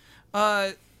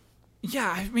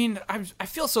 Yeah, I mean, I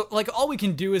feel so like all we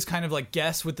can do is kind of like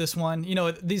guess with this one. You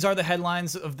know, these are the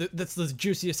headlines of that's the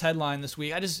juiciest headline this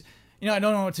week. I just, you know, I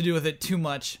don't know what to do with it too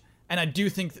much, and I do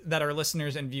think that our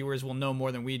listeners and viewers will know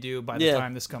more than we do by the Yeah.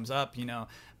 time this comes up. You know,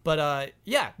 but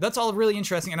yeah, that's all really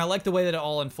interesting, and I like the way that it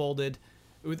all unfolded.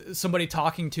 With somebody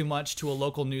talking too much to a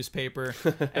local newspaper,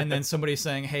 and then somebody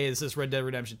saying, "Hey, is this Red Dead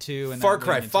Redemption 2?" And Far then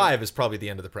Cry leading into- 5 is probably the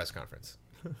end of the press conference.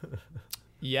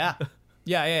 Yeah.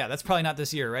 Yeah. That's probably not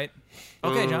this year, right?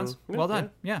 Okay, Johns. Well done.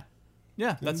 Yeah.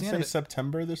 Yeah, that's the Didn't end of say it.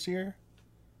 September this year.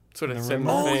 That's what it the said. in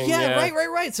the rumor. Oh thing, yeah,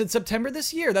 right. So it's September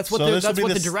this year. That's what So the this will that's be what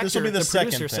the, the director, this will be the the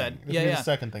second producer thing. said. This Yeah, will be yeah. the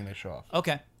second thing they show off.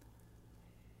 Okay.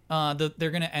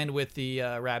 They're going to end with the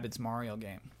Rabbids Mario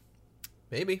game.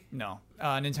 Maybe No,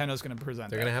 Nintendo's going to present.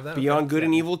 they're gonna have that. Beyond Good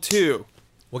and Evil 2.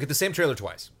 We'll get the same trailer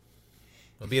twice.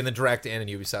 It'll be in the Direct and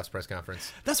in Ubisoft's press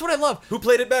conference. That's what I love. Who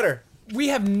played it better? We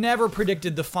have never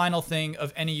predicted the final thing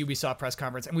of any Ubisoft press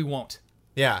conference, and we won't.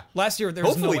 Yeah. Last year, there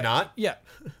was Hopefully no way. not. Yeah.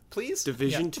 Please.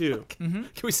 Division 2. Can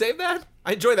we save that?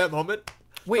 I enjoy that moment.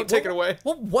 Wait, Don't take it away.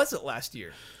 What was it last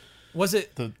year? Was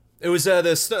it? It was the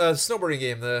snowboarding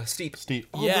game, the Steep. Steve.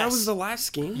 Oh, Yes. that was the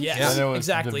last game? Yes, And there was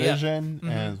exactly. Division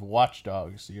and Watch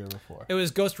Dogs the year before. It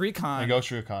was Ghost Recon. And Ghost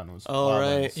Recon was. Oh,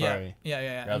 Marvel, right. Sorry. Yeah.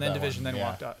 Grab And then that Division, one, then yeah.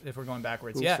 walked up. If we're going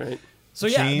backwards, That's yeah. right. So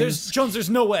yeah, James- there's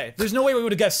no way. There's no way we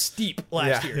would have guessed Steep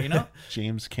last Yeah. year. You know?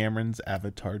 James Cameron's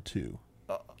Avatar 2.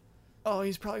 Oh,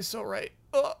 he's probably so right.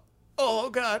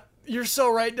 Oh God, you're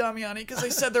so right, Damiani, because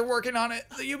they said they're working on it.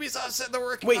 The Ubisoft said they're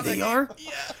working Wait, on they the are? game.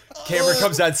 Yeah. Cameron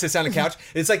comes out and sits down on the couch.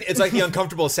 It's like the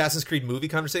uncomfortable Assassin's Creed movie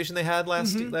conversation they had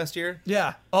last year.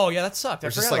 Yeah. Oh yeah, that sucked. I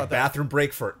It's forgot just like about that. bathroom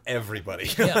break for everybody.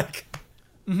 Yeah. Like,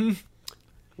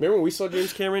 Remember when we saw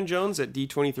James Cameron Jones at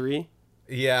D23?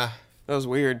 yeah, That was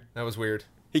weird. that was weird.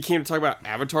 He came to talk about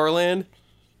Avatar Land.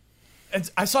 And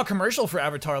I saw a commercial for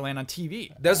Avatar Land on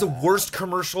TV. That was the worst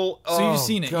commercial. So you've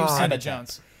seen it. You've seen God. it,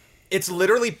 Jones. It's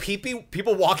literally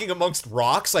people walking amongst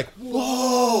rocks, like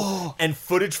whoa, and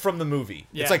footage from the movie.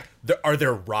 Yeah. It's like, are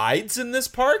there rides in this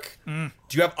park? Do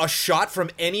you have a shot from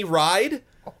any ride?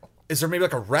 Is there maybe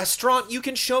like a restaurant you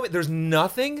can show me? There's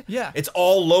nothing. Yeah. It's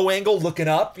all low angle looking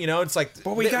up. You know, it's like.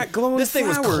 But we got glowing This thing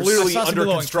was flowers. clearly I saw some under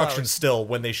glowing construction flowers. still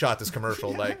when they shot this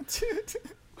commercial. Like,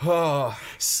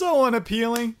 So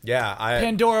unappealing. yeah,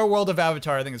 Pandora World of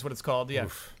Avatar, I think is what it's called. Yeah.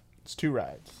 It's 2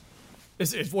 rides.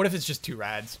 What if it's just 2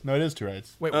 rids? No, it is 2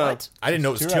 rides. Wait, what? I didn't know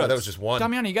it was Two two. I thought it rides. was just one.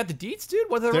 Damiani, you got the deets, dude?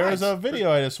 What are the There rides? was a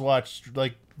video I just watched,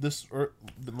 like this or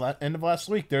the end of last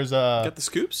week. There's Got the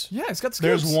scoops? Yeah, it's got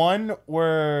scoops. There's one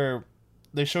where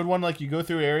they showed one like you go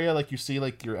through area, like you see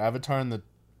like your avatar in the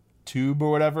tube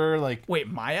or whatever. Like Wait,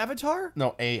 my avatar?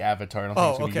 no, a avatar. I don't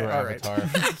Oh, think it's gonna okay, be all your right.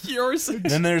 avatar. Yours?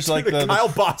 Then there's like The Kyle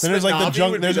Bossman then there's like Navi the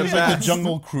would be there's the like the best.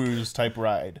 Jungle Cruise type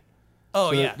ride.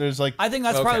 Oh, So yeah. there's like I think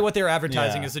that's Okay. probably what they were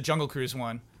advertising Yeah. is the Jungle Cruise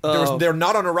one. They're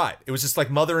not on a ride. It was just like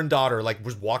mother and daughter, like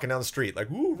was walking down the street,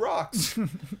 like ooh rocks.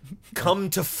 Come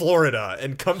to Florida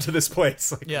and come to this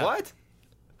place. Like Yeah. what?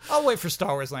 I'll wait for Star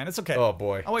Wars Land. It's okay. Oh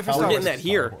boy. I'll wait for We're Star getting Wars. that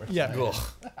here. Yeah. Ugh.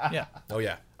 Yeah. Oh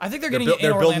yeah. I think they're They're getting buil- it in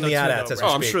they're building Orlando the too, ad-outs though, as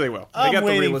right? Oh, I'm sure they will. They I'm got the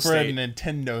real waiting for a estate.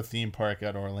 Nintendo theme park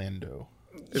at Orlando.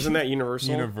 Isn't that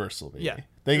Universal? Universal, baby. Yeah.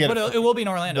 They get But it. it will be in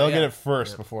Orlando. They'll yeah. get it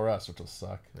first before us, which will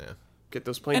suck. Yeah. Get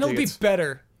those plane And it'll be tickets.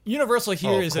 better. Universal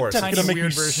here of is course. a It's tiny It's gonna make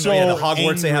weird me version so of Yeah, it. the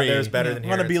Hogwarts they have there is angry. better than I'm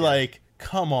here. gonna be It's- like,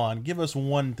 come on, give us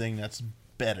one thing that's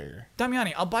better.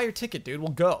 Damiani, I'll buy your ticket, dude.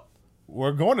 We'll go.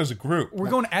 We're going as a group. We're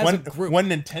going as when, a group. When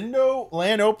Nintendo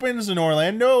Land opens in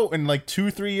Orlando in like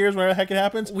 2-3 years, whenever the heck it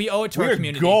happens, We owe it to we our are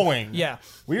community. going. Yeah.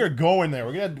 We are going there.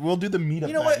 We'll do the meetup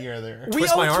You know that what? year there. We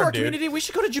Twist owe my it to arm, our dude. community. We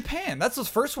should go to Japan. That's the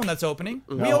first one that's opening.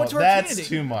 We No, owe it to our that's community.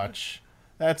 too much.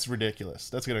 That's ridiculous.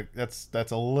 That's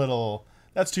a little.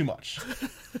 That's too much.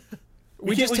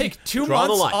 We can't- just take 2 draw the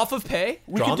months line. off of pay.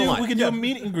 We Draw could the do line. we could do a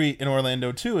meet and greet in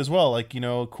Orlando too as well. Like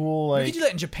cool We like could do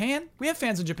that in Japan. We have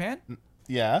fans in Japan.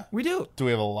 yeah. We do. Do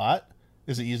we have a lot?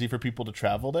 Is it easy for people to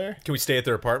travel there? Can we stay at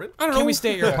their apartment? I don't Can know. we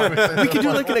stay at your apartment? We could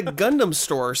do like in a Gundam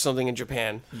store or something in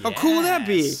Japan. How cool would that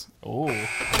be? Yes. Oh.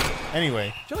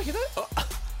 Anyway, Do you like that?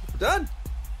 Done.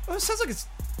 Oh, it sounds like it's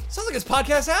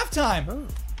podcast halftime.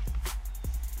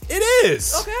 It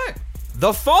is. Okay.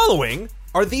 The following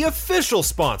are the official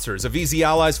sponsors of Easy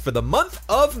Allies for the month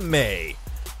of May.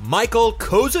 Michael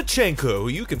Kozachenko, who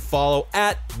you can follow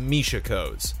at Misha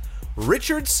Koz.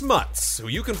 Richard Smuts, who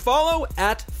you can follow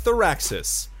at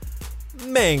Theraxis.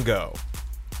 Mango.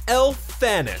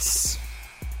 Elphanis.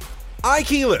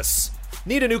 iKeyless.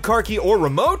 Need a new car key or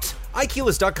remote?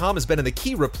 iKeyless.com has been in the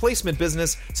key replacement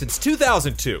business since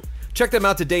 2002. Check them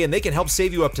out today and they can help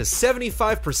save you up to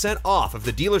 75% off of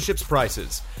the dealership's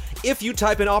prices. If you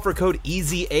type in offer code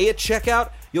EASY at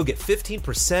checkout, you'll get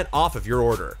 15% off of your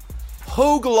order.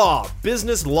 Hogue Law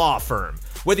Business Law Firm.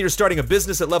 Whether you're starting a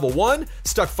business at level 1,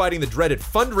 stuck fighting the dreaded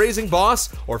fundraising boss,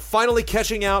 or finally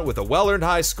catching out with a well-earned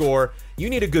high score, you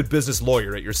need a good business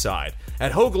lawyer at your side.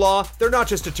 At Hogue Law, they're not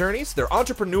just attorneys, they're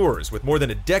entrepreneurs with more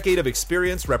than a decade of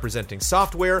experience representing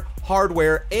software,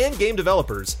 hardware, and game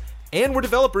developers, and were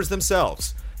developers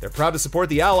themselves. They're proud to support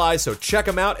the Allies, so check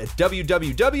them out at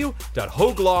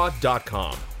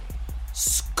www.hogelaw.com.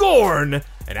 Scorn,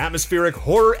 an atmospheric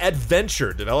horror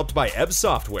adventure developed by Ebb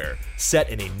Software, set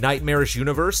in a nightmarish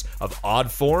universe of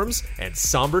odd forms and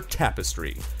somber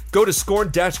tapestry. Go to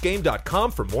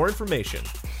scorn-game.com for more information.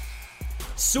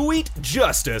 Sweet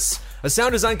Justice, a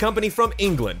sound design company from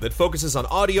England that focuses on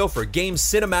audio for game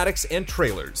cinematics and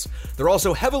trailers. They're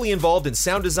also heavily involved in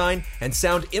sound design and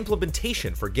sound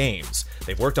implementation for games.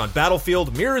 They've worked on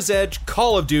Battlefield, Mirror's Edge,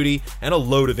 Call of Duty, and a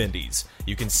load of indies.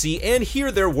 You can see and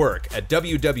hear their work at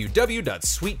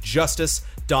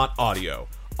www.sweetjustice.audio.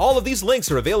 All of these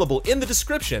links are available in the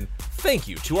description. Thank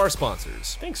you to our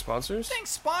sponsors. Thanks, sponsors.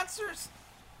 Thanks, sponsors.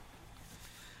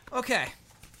 Okay.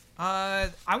 I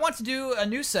want to do a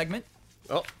new segment.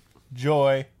 Oh,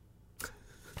 Joy.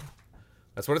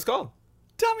 That's what it's called.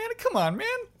 Damiana, come on, man.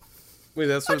 wait,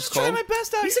 that's what I'm it's just trying called? my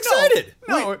best out. He's No, excited.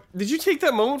 No, Did you take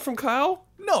that moment from Kyle?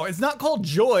 no, it's not called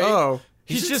joy. Oh.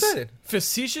 He's He's just excited.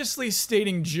 facetiously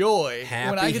stating joy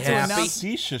when I Happy, get to happy. announce.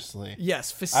 Facetiously.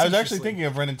 Yes, facetiously. I was actually thinking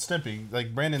of Ren and Stimpy.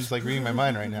 Like, Brandon's like reading my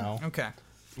mind right now. Okay.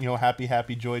 You know, happy,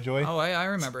 happy, joy, joy. Oh, I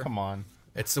remember. Come on.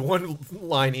 It's the one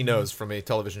line he knows from a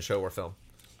television show or film.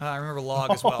 I remember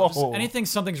log as well. Just Oh. anything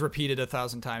something's repeated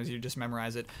 1,000 times, you just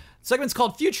memorize it. Segment's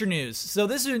called Future News. So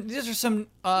these are some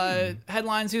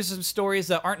headlines. These are some stories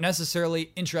that aren't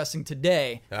necessarily interesting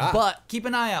today, but keep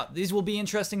an eye out. These will be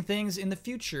interesting things in the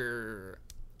future.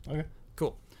 Okay.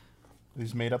 Cool.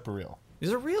 These made up or real?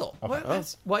 These are real.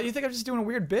 Why do you think I'm just doing a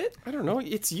weird bit? I don't know.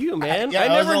 It's you, man. Yeah, I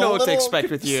I was never a know what to little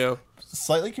expect with you.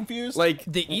 Slightly confused? Like,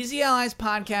 The Easy Allies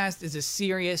podcast is a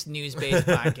serious news-based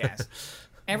podcast.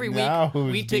 Every week, Now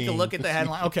who's we take a being look at the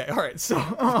headline. Okay, all right. So,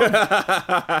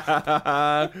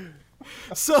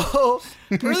 so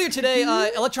earlier today,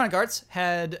 Electronic Arts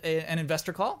had an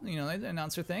investor call. You know, they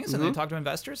announced their things and they talked to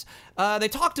investors. They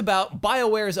talked about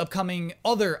BioWare's upcoming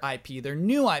other IP, their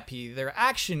new IP, their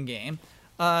action game.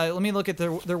 Let me look at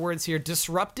their words here.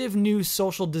 Disruptive new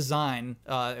social design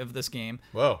of this game.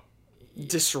 Whoa.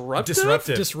 disruptive?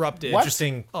 Disruptive.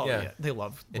 Interesting. Oh yeah. yeah. They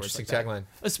love words Interesting like that. tagline.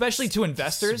 Especially to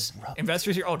investors.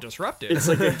 Investors here, disruptive. It's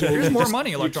like a game Here's you more just-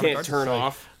 money, you Electronic can't Arts. turn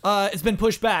off. It's been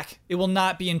pushed back. It will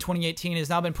not be in 2018. It has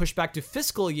now been pushed back to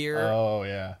fiscal year Oh,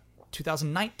 yeah.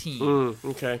 2019.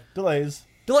 Okay. Delays.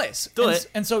 Delays. Delay.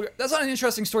 And so that's not an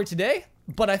interesting story today,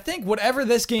 but I think whatever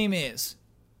this game is,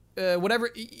 whatever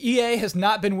EA has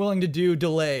not been willing to do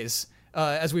delays,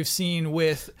 as we've seen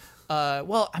with,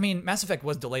 Mass Effect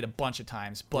was delayed a bunch of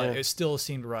times, but Yeah. it still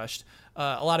seemed rushed.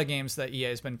 A lot of games that EA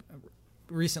has been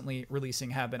recently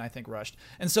releasing have been, I think, rushed.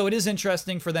 And so it is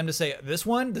interesting for them to say,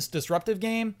 this disruptive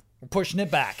game, we're pushing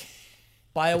it back.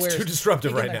 BioWare It's too is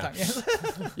disruptive taking right their now.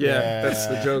 time. Yeah, that's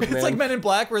the joke, man. It's like Men in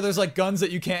Black, where there's like guns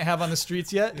that you can't have on the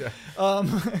streets yet. A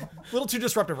little too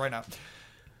disruptive right now.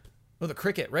 Oh, the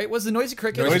cricket, right? Was the noisy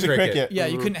cricket? Noisy Noisy cricket. cricket. Yeah,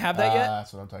 you couldn't have that yet.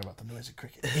 That's what I'm talking about. The noisy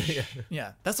cricket.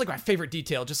 Yeah, that's like my favorite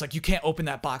detail. Just like you can't open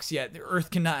that box yet. The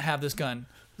Earth cannot have this gun.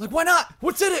 Like, why not?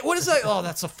 What's in it? What is that? Oh,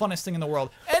 that's the funnest thing in the world.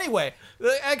 Anyway,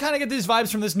 I kind of get these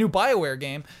vibes from this new BioWare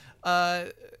game.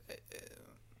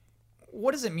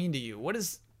 What does it mean to you?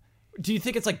 Do you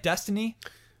think it's like Destiny?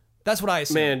 That's what I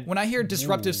assume. Man. When I hear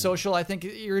disruptive social, I think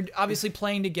you're obviously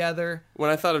playing together. When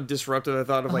I thought of disruptive, I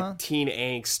thought of like teen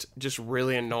angst, just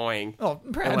really annoying. Oh,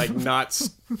 And Brad. like not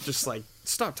just like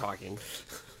stop talking.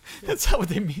 That's not what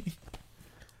they mean.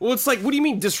 Well, it's like, what do you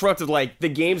mean disruptive? Like the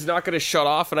game's not going to shut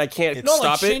off and I can't No,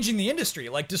 stop like it? changing the industry,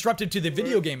 like disruptive to the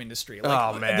video game industry.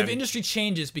 Like, Oh, man. the industry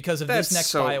changes because of That's this next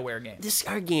so- BioWare game.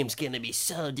 Our game's gonna be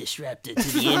so disruptive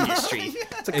to the industry.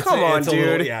 It's like, come on, it's a dude.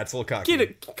 little, yeah, it's a little cocky. Get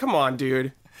it. Come on,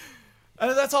 dude.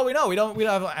 And that's all we know. We don't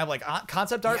have like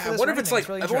concept art for I this. wonder or if it's anything. like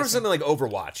really I wonder if interesting. something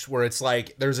like Overwatch, where it's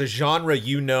like there's a genre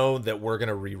that we're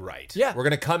gonna rewrite. Yeah. we're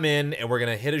gonna come in and we're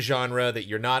gonna hit a genre that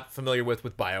you're not familiar with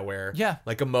BioWare. Yeah.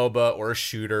 like a MOBA or a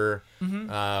shooter,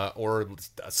 or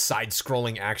a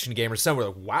side-scrolling action game or somewhere.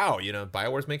 Like, wow,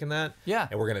 BioWare's making that. Yeah.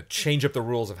 and we're gonna change up the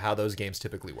rules of how those games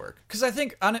typically work. Because I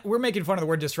think we're making fun of the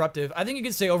word disruptive. I think you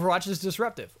could say Overwatch is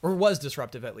disruptive, or was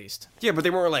disruptive at least. Yeah, but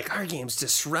they weren't like, our game's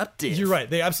disruptive. You're right.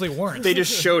 They absolutely weren't. They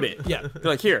just showed it. Yeah.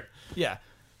 They're like, here. Yeah.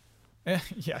 Yeah,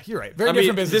 you're right. Very I mean,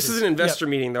 different businesses. this is an investor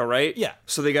meeting, though, right? Yeah.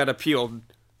 So they got appealed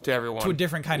to everyone. To a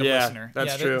different kind of Yeah, listener.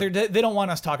 that's yeah, true. They don't want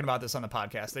us talking about this on the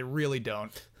podcast. They really don't.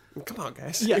 Come on,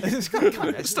 guys. Yeah, come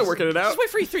on, guys. Still working it out. Just wait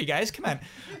for E3, guys. Come on.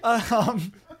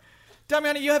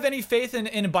 Damiana, you have any faith in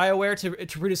BioWare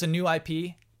to produce a new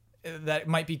IP that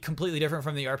might be completely different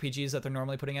from the RPGs that they're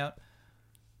normally putting out?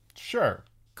 Sure.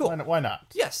 Cool. Why not?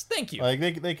 Yes, thank you. Like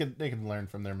they can learn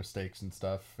from their mistakes and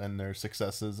stuff and their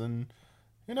successes, and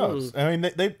who knows? I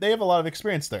mean, they have a lot of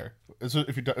experience there. So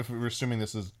if we're assuming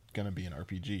this is going to be an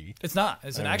RPG, It's not.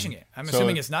 It's an action game. I'm so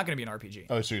assuming it- it's not going to be an RPG.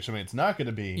 oh, so you're assuming it's not going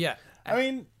to be? Yeah. I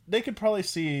mean, they could probably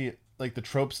see like the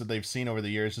tropes that they've seen over the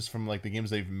years just from like the games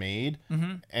they've made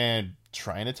and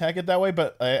try and attack it that way.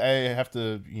 But I have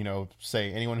to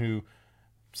say anyone who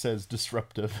says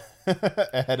disruptive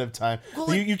ahead of time.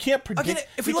 Well, you can't predict. again,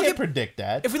 if we you look can't at- predict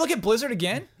that. If we look at Blizzard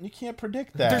again, You can't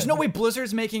predict that. there's no way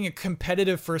Blizzard's making a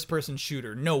competitive first-person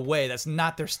shooter. No way. That's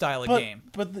not their style of game.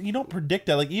 But you don't predict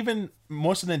that. Like, even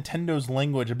most of Nintendo's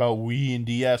language about Wii and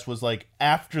DS was like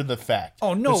after the fact.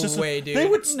 Oh, no It's just- way, dude. They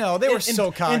would No, they were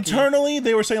so cocky. Internally,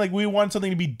 they were saying like we want something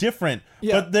to be different.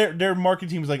 Yeah. But their marketing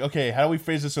team was like, okay, how do we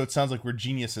phrase this so it sounds like we're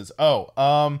geniuses?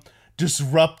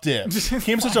 Disruptive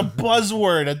became such a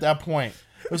buzzword at that point.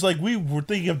 It was like we were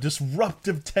thinking of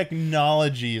disruptive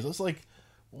technologies. It was like,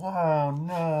 wow,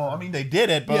 no. I mean, they did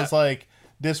it, but Yeah. it's like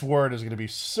this word is going to be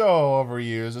so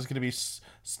overused. It's going to be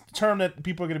a term that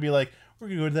people are going to be like, we're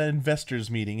going to go to that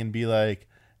investors meeting and be like,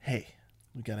 hey,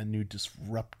 we got a new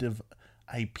disruptive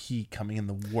IP coming in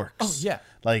the works. Oh, yeah.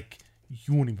 Like,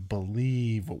 you won't even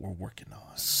believe what we're working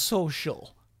on.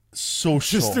 Social.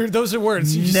 Social. Those are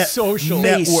words. Social.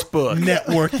 Facebook.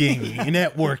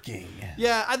 Networking.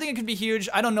 Yeah, I think it could be huge.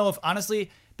 I don't know if,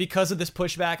 honestly, because of this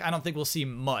pushback, I don't think we'll see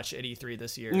much at E3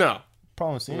 this year. No.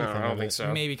 Promise No, anything I don't of think it.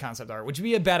 so. Maybe concept art, which would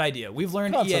be a bad idea. We've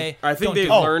learned Concept. EA. I think don't they've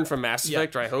do it. learned from Mass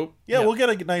Effect, I hope. Yeah, Yeah. we'll get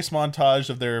a nice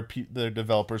montage of their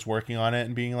developers working on it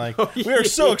and being like, "We are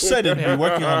so excited to be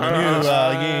working on the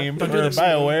new game for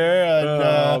BioWare,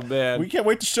 and Oh, man. we can't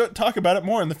wait to talk about it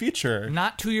more in the future."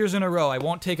 Not 2 years in a row. I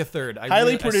won't take a third. I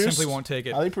Highly really, produced. I simply won't take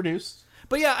it. Highly produced.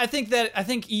 But yeah, I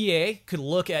think EA could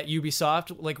look at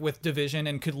Ubisoft like with Division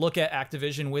and could look at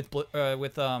Activision with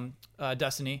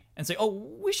Destiny and say,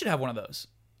 "Oh, we should have one of those.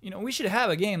 You know, we should have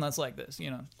a game that's like this."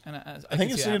 You know, and I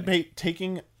think it's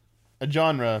taking a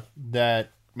genre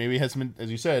that maybe hasn't been,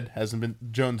 as you said, hasn't been.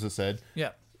 Jones has said, yeah.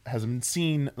 hasn't been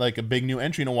seen like a big new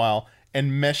entry in a while, and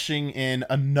meshing in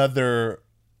another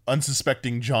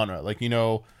unsuspecting genre, like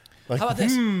like How about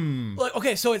this? Like,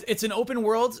 okay, so it's an open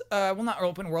world. Well, not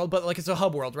open world, but like it's a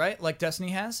hub world, right? Like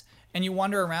Destiny has. And you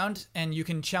wander around, and you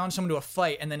can challenge someone to a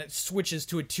fight, and then it switches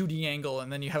to a 2D angle,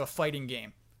 and then you have a fighting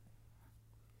game.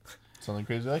 something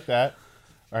crazy like that.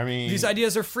 I mean, These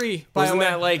ideas are free. Wasn't BioWare.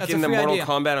 that like That's in a the free Mortal idea.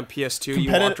 Kombat on PS2? You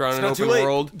Competitive- walked around It's an not too open late.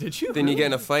 world. Did you? Then you get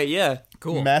in a fight. Yeah.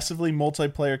 Cool. massively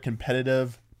multiplayer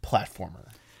competitive platformer.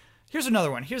 Here's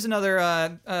another one. Here's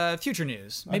another future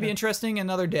news. Maybe interesting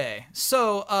another day.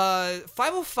 So,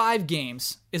 505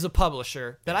 Games is a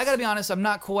publisher that I gotta be honest,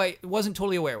 wasn't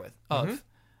totally aware of.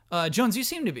 Jones, you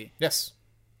seem to be. Yes.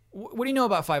 What do you know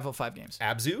about 505 Games?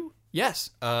 Abzu?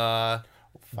 Yes. The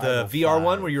 505. VR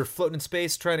one where you're floating in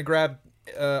space trying to grab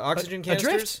oxygen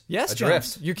canisters? Adrift? Yes,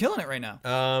 Adrift. Jones. You're killing it right now.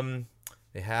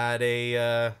 They had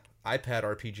a iPad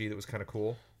RPG that was kind of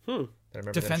cool. I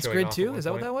remember them Defense showing Grid off at 2? one Is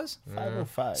that what point. that was?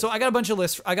 505. So I got a bunch of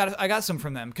lists. I got some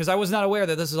from them because I was not aware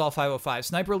that this is all 505.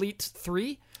 Sniper Elite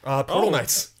 3, Portal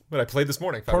Knights. What I played this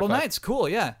morning. Portal 505. Knights, cool,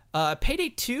 yeah. Payday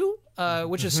 2,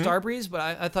 which is Starbreeze, but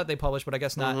I thought they published, but I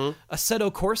guess not.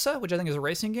 Assetto Corsa, which I think is a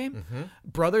racing game.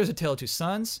 Brothers: A Tale of Two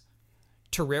Sons.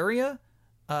 Terraria.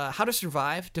 How to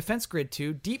Survive. Defense Grid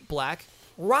 2. Deep Black.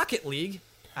 Rocket League.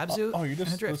 Abzu. Oh, you're and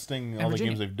just Adrift. listing And all the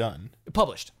Virginia. games they've done.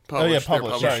 Published. Oh yeah, Their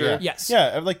published. Sorry, yeah. Yes.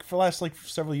 Yeah, like for the last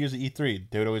several years at E3,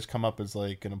 they would always come up as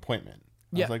like an appointment.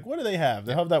 I Yeah. was like, what do they have?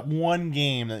 They have that one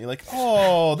game that you're like,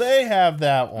 oh, they have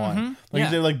that one. Like Yeah.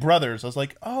 they're like Brothers. I was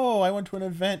like, oh, I went to an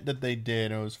event that they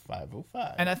did. And it was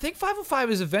 505. And I think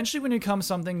 505 is eventually going to become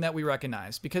something that we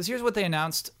recognize because here's what they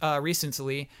announced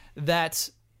recently that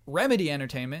Remedy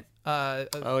Entertainment,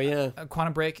 Oh yeah.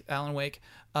 Quantum Break, Alan Wake,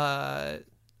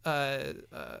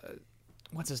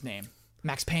 what's his name?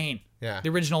 Max Payne. Yeah. The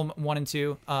original 1 and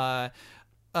 2. They're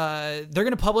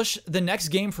going to publish the next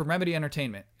game from Remedy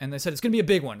Entertainment. And they said it's going to be a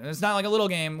big one. And it's not like a little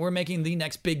game. We're making the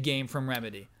next big game from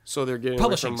Remedy. So they're getting away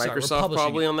Publishing, from sorry, we're Microsoft publishing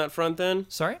probably it. on that front then.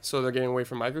 Sorry? So they're getting away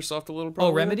from Microsoft a little. Oh,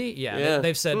 Probably? Remedy? Yeah. Yeah.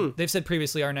 They've said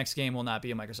previously our next game will not be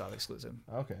a Microsoft exclusive.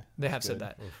 okay. They have said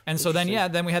that. And so then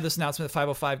we had this announcement of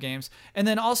 505 Games. And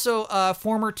then also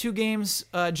former 2 Games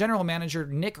general manager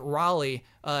Nick Raleigh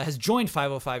has joined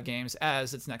 505 Games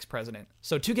as its next president.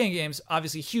 So 2K Games,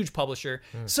 obviously huge publisher.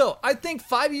 So I think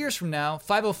 5 years from now,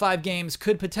 505 Games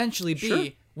could potentially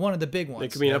be one of the big ones. They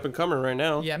could be an up and comer right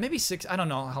now. Yeah, maybe 6. I don't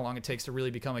know how long it takes to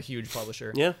really become a huge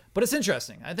publisher. Yeah. But it's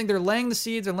interesting. I think they're laying the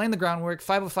seeds, they're laying the groundwork.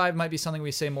 505 might be something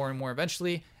we say more and more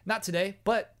eventually. Not today,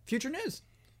 but future news.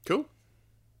 Cool.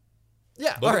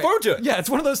 Yeah. Looking all right. forward to it. Yeah, it's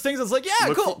one of those things that's like,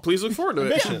 yeah, cool. Please look forward to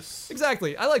it. Ambitious.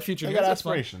 Exactly. I like future They news. got That's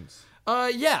fun. aspirations.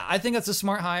 Yeah, I think that's a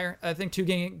smart hire. I think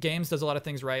 2K Games does a lot of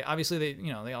things right. Obviously,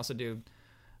 they also do.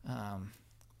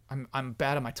 I'm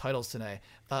bad at my titles today.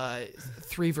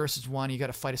 3 versus 1. You got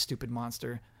to fight a stupid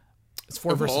monster. It's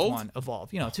 4 versus Evolved? 1.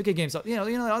 Evolve. 2K Games. It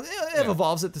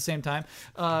evolves at the same time.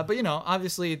 But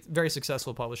obviously, very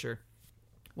successful publisher.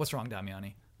 What's wrong,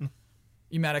 Damiani?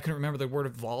 You mad I couldn't remember the word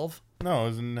evolve? No,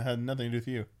 it had nothing to do with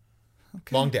you.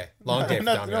 Long day for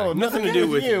Dom Guy. Nothing to do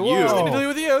with you. Whoa. Nothing to do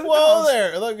with you. Whoa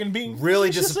there! Look, and being Really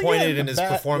facetious disappointed again. in his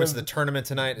performance of the tournament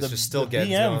tonight. It's just still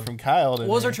getting to BM him. from Kyle. What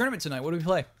was our tournament tonight? What did we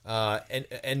play?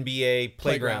 NBA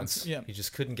Playgrounds. Yeah. He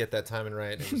just couldn't get that timing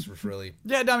right. It was really...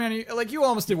 Yeah, Damian, you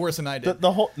almost did worse than I did.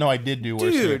 the whole? No, I did do worse.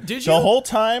 Dude, than you. did The you? whole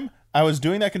time I was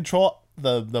doing that control,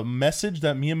 the message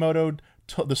that Miyamoto,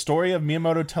 the story of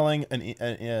Miyamoto telling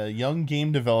a young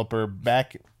game developer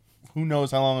back, who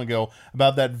knows how long ago,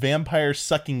 about that vampire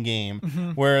sucking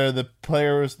game where the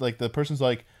player was like, the person's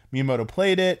like, Miyamoto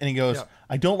played it and he goes, Yeah.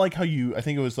 I don't like how you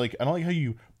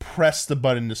press the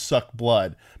button to suck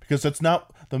blood, because that's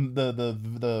not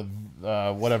the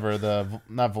whatever, the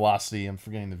not velocity, I'm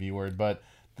forgetting the V word, but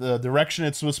the direction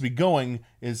it's supposed to be going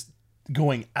is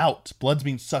going out. Blood's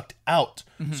being sucked out.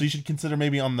 So you should consider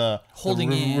maybe on the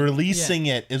Holding in. releasing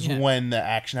Yeah. it is Yeah. when the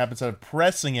action happens, instead of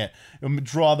pressing it. It would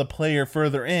draw the player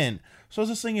further in. So I was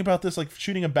just thinking about this, like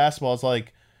shooting a basketball is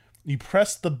like you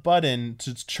press the button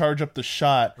to charge up the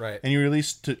shot, Right. and you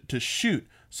release to shoot.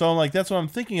 So I'm like, that's what I'm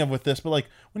thinking of with this. But like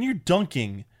when you're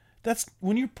dunking, that's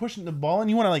when you're pushing the ball and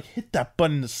you want to like hit that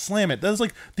button to slam it. That's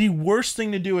like the worst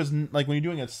thing to do is like when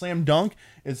you're doing a slam dunk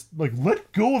is like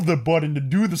let go of the button to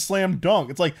do the slam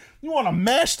dunk. It's like you want to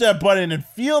mash that button and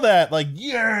feel that like,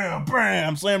 yeah,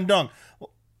 bam, slam dunk.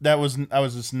 I was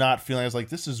just not feeling. I was like,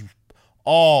 this is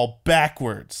all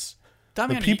backwards.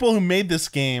 Damian, The people who made this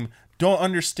game don't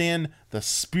understand the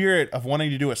spirit of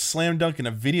wanting to do a slam dunk in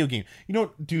a video game. You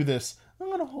don't do this. I'm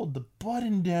going to hold the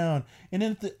button down, and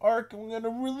then at the arc, I'm going to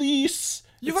release.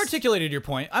 You've articulated your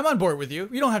point. I'm on board with you.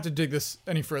 You don't have to dig this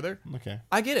any further. Okay.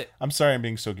 I get it. I'm sorry I'm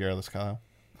being so garrulous, Kyle.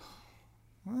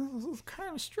 Well, it's kind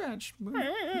of a stretch. but-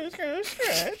 It's kind of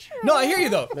stretch. No, I hear you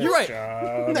though. You're right.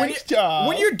 Nice job.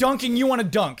 When you're dunking, you want to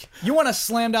dunk. You want to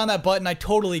slam down that button. I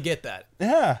totally get that.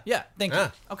 Yeah. Yeah, thank Yeah.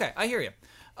 you. Okay, I hear you.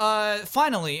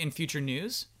 Finally, in future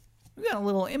news, we got a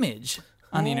little image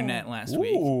on the internet last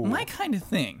week. Ooh. My kind of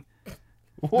thing.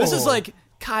 This is like,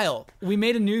 Kyle, we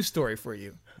made a news story for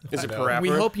you. Is it know. Parappa? We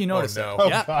hope you notice no. it. Oh,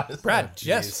 Yeah, God. Brad, jeez.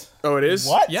 yes. Oh, it is?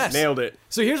 What? Yes. Nailed it.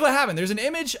 So here's what happened. There's an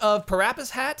image of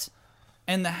Parappa's hat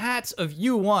and the hat of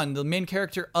U1, the main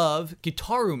character of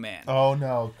Gitaru Man. Oh,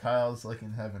 no. Kyle's like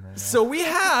in heaven right now. So we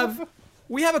have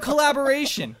a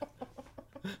collaboration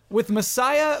with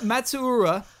Masaya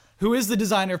Matsuura, who is the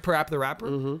designer of Parappa the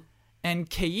Rapper, and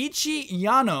Keiichi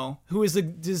Yano, who is the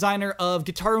designer of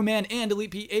Gitaru Man and Elite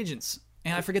Beat Agents.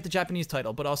 And I forget the Japanese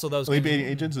title, but also those. Elite games- Beat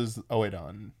Agents is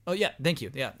on. Oh yeah, thank you.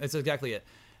 Yeah, that's exactly it.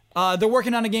 They're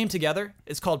working on a game together.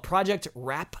 It's called Project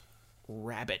Rap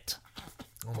Rabbit.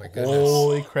 Oh my goodness.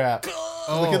 Holy crap.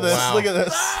 Look at this. wow. Look at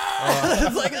this.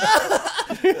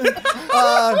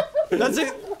 That's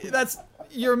it. That's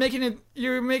you're making a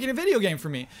video game for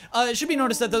me. It should be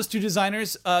noticed that those two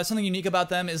designers, something unique about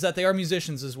them is that they are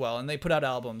musicians as well, and they put out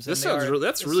albums. This and they sounds are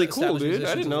that's really cool, established dude. I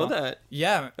musicians didn't as know well. that.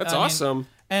 Yeah, That's I mean- awesome.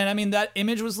 and I mean that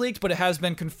image was leaked, but it has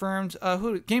been confirmed.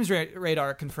 Games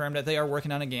Radar confirmed that they are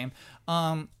working on a game.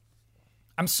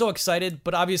 I'm so excited,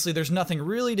 but obviously there's nothing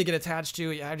really to get attached to.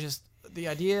 Yeah, the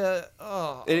idea.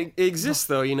 Oh, It exists,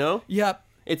 though, you know? yeah,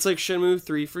 It's like Shenmue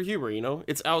 3 for humor, you know?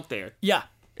 It's out there. yeah.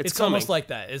 It's It's almost coming. like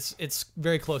that. It's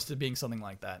very close to being something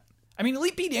like that. I mean,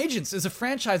 Elite Beat Agents is a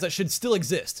franchise that should still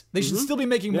exist. They should still be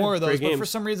making more of those, great but for games.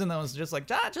 some reason that was just like,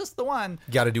 just the one.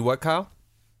 Got to do what, Kyle?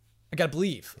 I gotta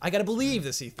believe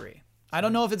this E3. I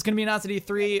don't know if it's gonna be announced at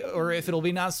E3 or if it'll be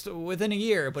announced within a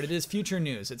year, but it is future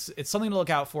news. It's something to look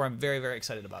out for. I'm very, very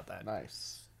excited about that.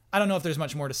 Nice. I don't know if there's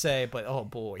much more to say, but oh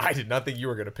boy. I did not think you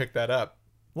were going to pick that up,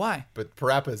 Why? but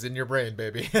Parappa's in your brain,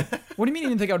 baby. What do you mean you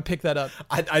didn't think I would pick that up?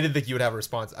 I didn't think you would have a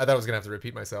response. I thought I was going to have to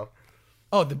repeat myself.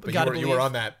 Oh, But gotta you were believe.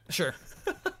 on that. Sure.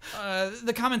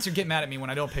 The comments are getting mad at me when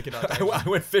I don't pick it up. I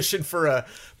went fishing for a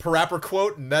Parappa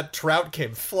quote, and that trout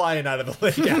came flying out of the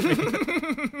lake at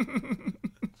me.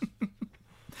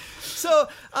 So,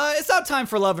 it's now time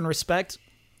for love and respect.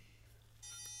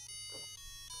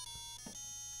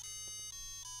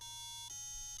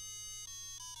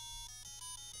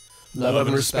 Love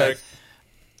and respect.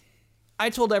 I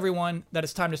told everyone that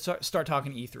it's time to start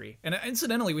talking E3. And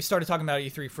incidentally, we started talking about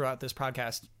E3 throughout this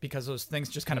podcast because those things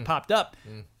just kind of popped up.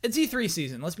 It's E3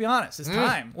 season. Let's be honest. It's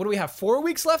time. What do we have? 4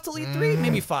 weeks left till E3?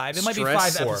 Maybe 5. It might be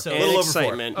 5 Stress episodes. and little over 4.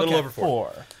 excitement. Little Okay. over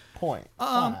 4.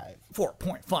 4.5.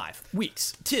 4.5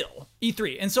 weeks till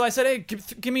E3. And so I said, hey,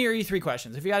 give me your E3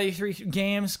 questions. If you got E3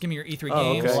 games, give me your E3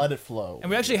 games. okay. Let it flow. And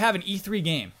we actually have an E3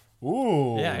 game.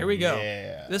 Ooh. Yeah, here we go.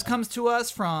 Yeah. This comes to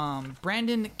us from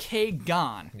Brandon K.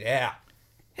 Gon. Yeah.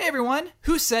 Hey everyone,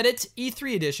 Who Said It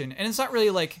E3 edition. And it's not really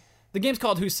like, the game's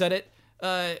called Who Said It.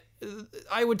 I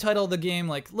would title the game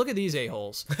like, look at these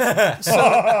a-holes. For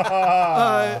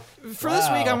this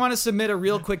week, I want to submit a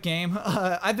real quick game.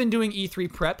 I've been doing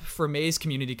E3 prep for May's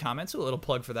community comments, so a little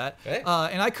plug for that. Hey.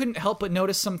 And I couldn't help but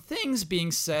notice some things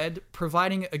being said,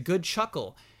 providing a good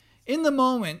chuckle. In the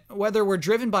moment, whether we're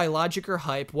driven by logic or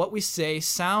hype, what we say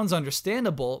sounds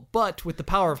understandable, but with the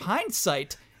power of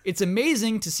hindsight, it's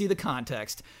amazing to see the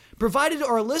context. Provided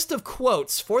are a list of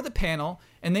quotes for the panel,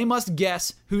 and they must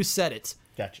guess who said it.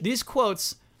 Gotcha. These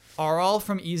quotes are all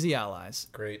from Easy Allies.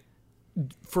 Great.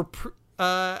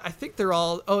 I think they're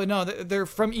all. Oh no, they're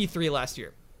from E3 last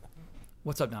year.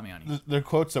 What's up, Damiani? They're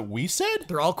quotes that we said?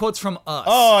 They're all quotes from us.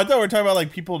 Oh, I thought we were talking about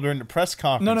like people during the press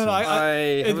conference. No. I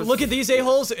have a Look at these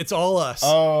a-holes. It's all us.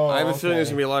 Oh, I have a feeling there's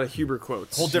okay. gonna be a lot of Huber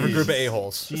quotes. Whole different group of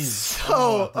a-holes. Jeez.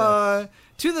 So,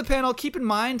 to the panel, keep in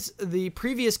mind the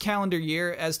previous calendar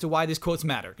year as to why these quotes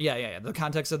matter. Yeah. The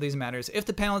context of these matters. If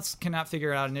the panelists cannot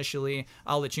figure it out initially,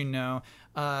 I'll let you know.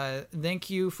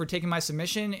 Thank you for taking my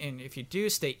submission, and if you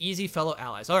do, stay easy, fellow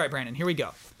allies. All right, Brandon, here we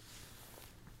go.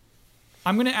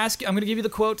 I'm gonna give you the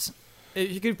quotes.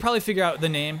 You could probably figure out the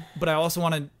name, but I also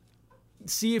want to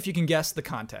see if you can guess the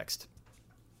context.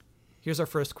 Here's our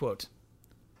first quote.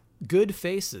 Good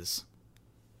faces.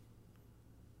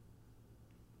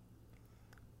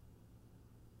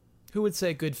 Who would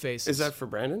say good faces? Is that for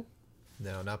Brandon?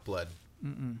 No, not blood.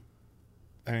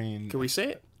 I mean, Can we say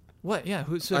it? what? Yeah,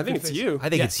 who said I think good it's faces? you. I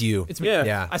think Yeah, it's you. It's me. Yeah.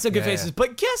 Yeah. I said good Yeah, faces, yeah.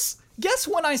 but guess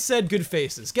when I said good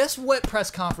faces. Guess what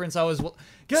press conference I was.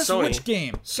 Guess Sony. which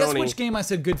game. Guess Sony. which game I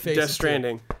said good faces. Death to.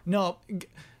 Stranding. No,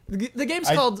 the game's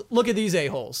called Look at These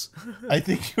A-holes. I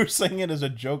think you were saying it as a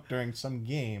joke during some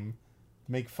game.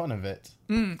 Make fun of it.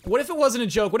 What if it wasn't a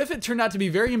joke? What if it turned out to be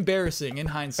very embarrassing in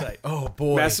hindsight? Oh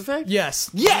boy. Mass Effect? Yes.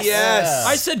 Yes.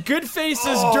 I said good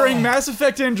faces during Mass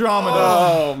Effect Andromeda.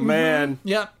 Oh, man.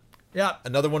 Yep.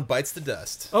 Another one bites the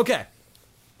dust. Okay.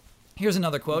 Here's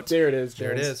another quote. There it is.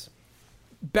 There it is.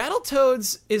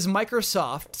 Battletoads is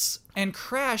Microsoft's and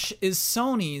Crash is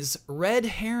Sony's red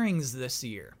herrings this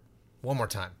year. One more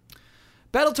time.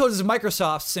 Battletoads is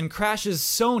Microsoft's and Crash is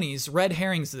Sony's red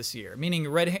herrings this year. Meaning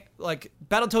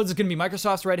Battletoads is going to be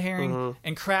Microsoft's red herring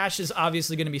and Crash is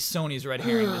obviously going to be Sony's red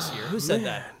herring this year. Who said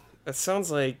that? That sounds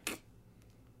like...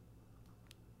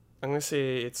 I'm going to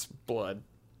say it's Blood.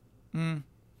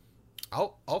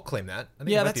 I'll claim that. I think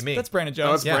Yeah, it might be me. that's Brandon Oh,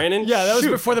 Jones. it's Yeah. Brandon? Yeah, that was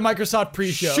Shoot. before the Microsoft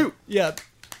pre-show. Shoot. Yeah.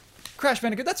 Crash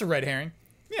Bandicoot, that's a red herring.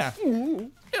 Yeah.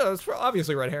 Yeah, it's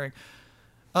obviously a red herring.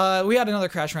 We had another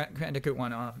Crash Bandicoot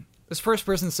one. This first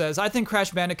person says, I think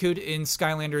Crash Bandicoot in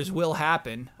Skylanders will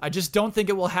happen. I just don't think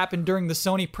it will happen during the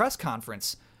Sony press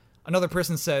conference. Another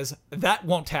person says, that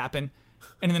won't happen.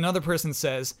 And then another person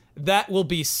says, that will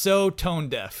be so tone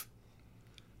deaf.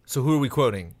 So who are we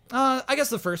quoting? I guess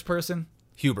the first person.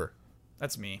 Huber.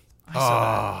 That's me.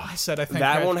 I said I think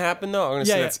That Crash- won't happen, though? I'm going to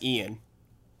Yeah, say yeah. that's Ian.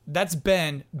 That's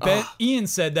Ben. Ian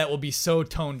said that will be so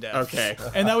tone deaf. Okay.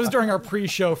 And that was during our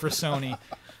pre-show for Sony.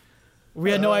 We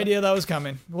had no idea that was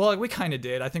coming. Well, we kind of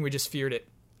did. I think we just feared it.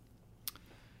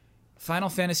 Final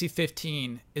Fantasy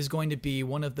 15 is going to be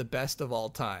one of the best of all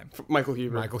time. Michael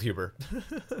Huber. Michael Huber.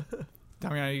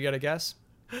 Damiano, you got a guess?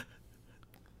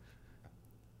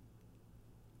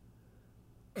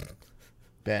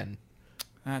 Ben.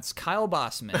 That's Kyle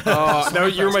Bossman. Oh, no,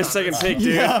 you were my second pick,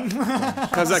 dude.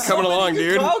 How's that coming along,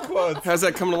 dude? How's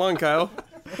that coming along, Kyle?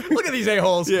 Look at these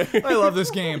a-holes. Yeah. I love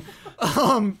this game.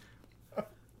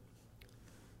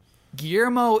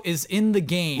 Guillermo is in the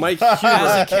game Mike as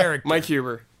a Huber. character. Mike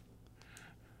Huber.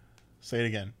 Say it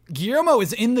again. Guillermo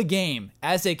is in the game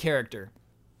as a character.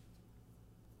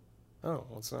 Oh,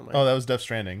 well, it's not Mike. Oh, that was Death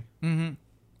Stranding. Yeah.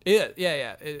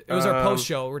 It was our post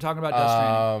show. We're talking about Death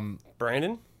Stranding.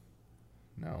 Brandon?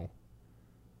 No.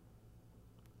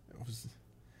 It was.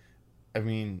 I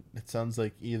mean, it sounds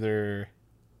like either.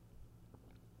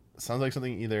 Sounds like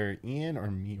something either Ian or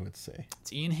me would say.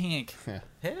 It's Ian Hank.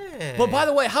 Hey. But by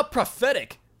the way, how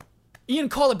prophetic. Ian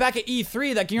called it back at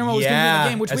E3 that Guillermo was going to be in Yeah, the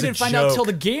game, which we as a didn't find out joke. until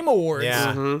the Game Awards.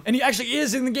 Yeah. And he actually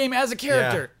is in the game as a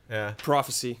character. Yeah.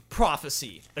 Prophecy.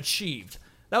 Prophecy achieved.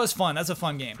 That was fun. That's a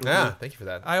fun game. Yeah. Thank you for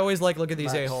that. I always look at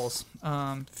these a-holes.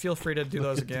 Feel free to do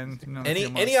those again. in a few Any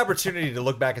months. opportunity to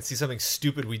look back and see something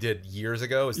stupid we did years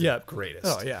ago is the greatest.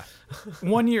 Oh, yeah.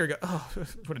 1 year ago. Oh,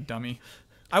 what a dummy.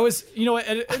 I was, you know what?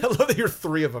 I love that you're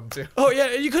three of them too. Oh,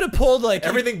 yeah. You could have pulled like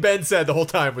Everything Ben said the whole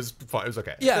time was fine. It was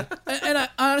okay. Yeah, and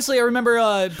honestly, I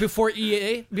remember before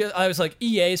EA, I was like,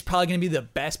 EA is probably going to be the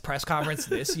best press conference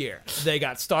this year. They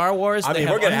got Star Wars. I they mean,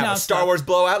 we're gonna have a unannounced Star stuff. Wars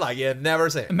blowout like you never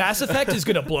seen. Mass Effect is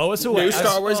going to blow us away. New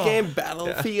Star Wars Oh. game,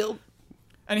 Battlefield.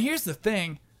 And here's the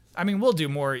thing. I mean, we'll do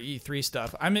more E3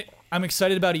 stuff. I mean, I'm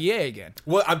excited about EA again.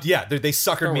 Well, they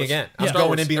suckered me again. I'm Star going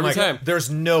Wars, and being every like, time. there's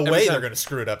no way time. they're going to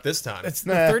screw it up this time. It's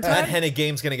the third That time. Hennig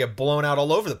game's going to get blown out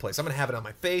all over the place. I'm going to have it on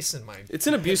my face and my. It's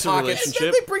an abusive pocket. Instead,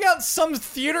 relationship. they bring out some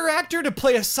theater actor to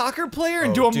play a soccer player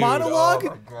and Oh, do a dude. monologue. Oh,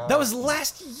 my God. That was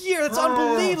last year. That's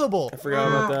unbelievable.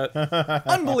 Forgot about that.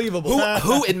 Unbelievable.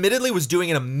 Who admittedly was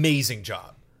doing an amazing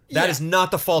job. That Yeah. is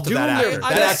not the fault of that Doing actor. their That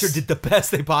best. actor did the best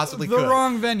they possibly the could.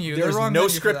 wrong venue. There the was wrong no venue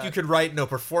for script that. you could write, no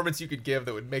performance you could give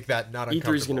that would make that not E3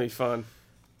 uncomfortable. is going to be fun.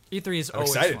 E3 is I'm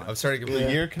always excited. fun. I'm starting to The get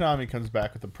year Konami comes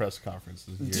back with a press conference,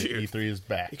 this year Dude. E3 is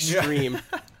back. Extreme.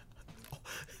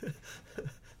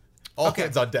 all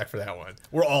hands on deck for that one.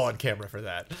 We're all on camera for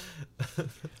that.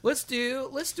 Let's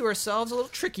do ourselves a little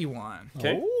tricky one.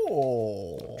 Okay.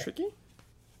 Oh. Tricky?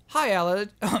 Hi,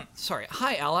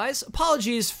 Hi, allies.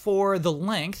 Apologies for the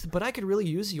length, but I could really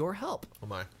use your help. Oh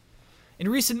my. In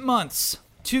recent months,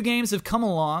 2 games have come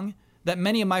along that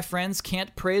many of my friends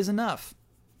can't praise enough.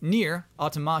 Nier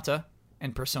Automata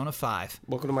and Persona 5.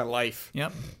 Welcome to my life.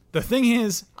 Yep. The thing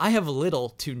is, I have little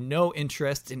to no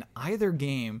interest in either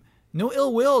game. No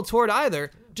ill will toward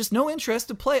either, just no interest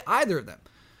to play either of them.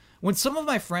 When some of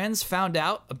my friends found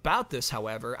out about this,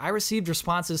 however, I received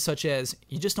responses such as,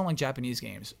 "You just don't like Japanese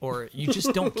games," or "You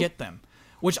just don't get them,"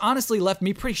 which honestly left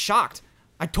me pretty shocked.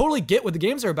 I totally get what the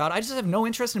games are about, I just have no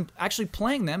interest in actually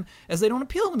playing them as they don't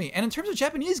appeal to me. And in terms of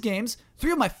Japanese games,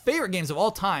 3 of my favorite games of all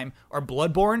time are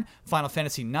Bloodborne, Final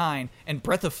Fantasy IX, and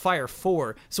Breath of Fire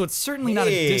 4, so it's certainly not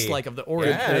a Hey. dislike of the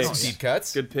origin. Yeah, that's picks. some deep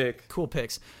cuts. Good pick. Cool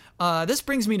picks. This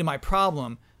brings me to my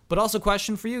problem, but also a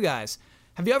question for you guys.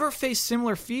 Have you ever faced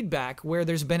similar feedback where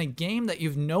there's been a game that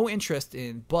you've no interest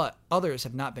in, but others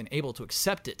have not been able to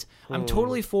accept it? I'm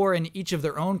totally for in each of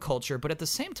their own culture, but at the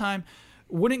same time,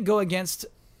 wouldn't go against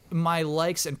my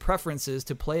likes and preferences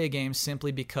to play a game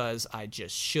simply because I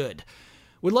just should.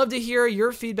 Would love to hear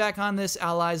your feedback on this,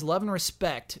 allies. Love and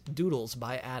respect. Doodles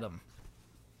by Adam.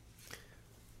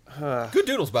 Good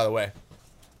doodles, by the way,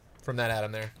 from that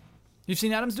Adam there. You've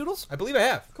seen Adam's Doodles? I believe I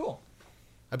have. Cool.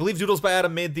 I believe Doodles by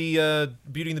Adam made the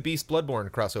Beauty and the Beast Bloodborne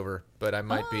crossover, but I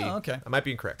might be okay. I might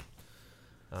be incorrect.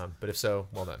 But if so,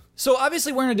 well done. So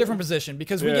obviously we're in a different position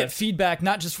because we Yeah. get feedback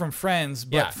not just from friends,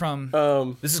 but Yeah. from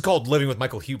This is called Living with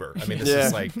Michael Huber. I mean, this Yeah.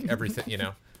 is like everything, you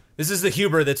know. This is the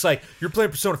Huber that's like, you're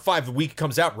playing Persona 5 the week it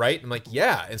comes out, right? I'm like,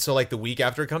 yeah. And so like the week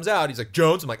after it comes out, he's like,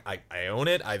 Jones, I'm like, I own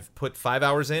it. I've put 5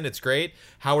 hours in. It's great.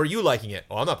 How are you liking it?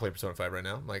 Oh, I'm not playing Persona 5 right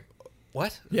now. I'm like,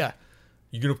 what? yeah.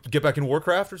 You gonna get back in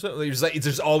Warcraft or something? He's like,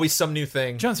 there's always some new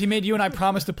thing. Jones, he made you and I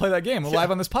promise to play that game live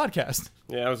on this podcast.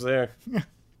 Yeah, I was there.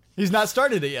 He's not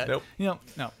started it yet. Nope.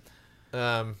 No.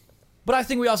 Um, But I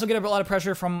think we also get a lot of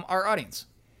pressure from our audience,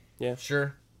 Yeah.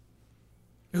 sure.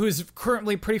 who is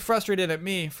currently pretty frustrated at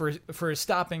me for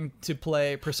stopping to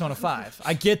play Persona 5.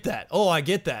 I get that. Oh, I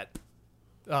get that.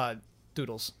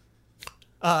 Doodles.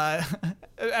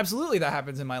 Absolutely, that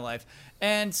happens in my life.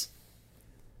 And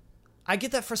I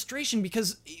get that frustration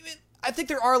because I think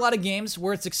there are a lot of games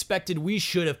where it's expected we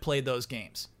should have played those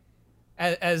games.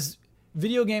 As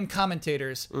video game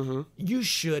commentators, you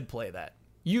should play that.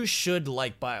 You should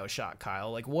like BioShock,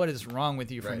 Kyle. Like, what is wrong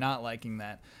with you for Right. not liking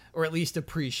that? Or at least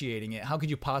appreciating it? How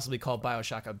could you possibly call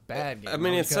BioShock a bad game? I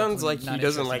mean, Well, it sounds like he not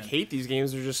doesn't interested like in it. hate these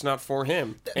games. They're just not for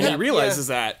him, and Yeah, he realizes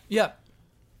that. Yeah.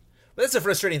 But that's a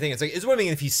frustrating thing. It's like, it's one thing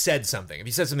if he said something. If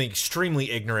he said something extremely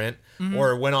ignorant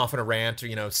or went off on a rant or,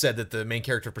 you know, said that the main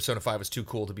character of Persona 5 was too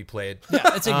cool to be played. Yeah,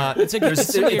 it's ignorant. It's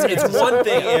ignorant. It's one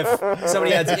thing if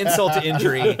somebody adds insult to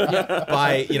injury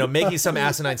by, you know, making some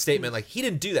asinine statement. Like, he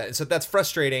didn't do that. And so that's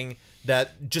frustrating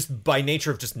that just by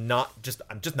nature of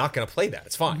I'm just not going to play that.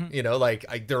 It's fine. You know,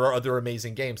 like, there are other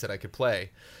amazing games that I could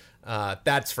play.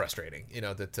 That's frustrating, you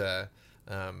know, that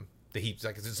he's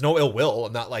like, it's no ill will.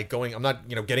 I'm not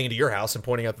you know, getting into your house and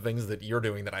pointing out the things that you're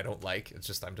doing that I don't like. It's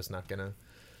just, I'm not gonna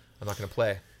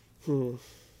play.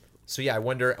 So yeah, I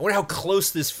wonder how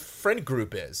close this friend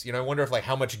group is. You know, I wonder if like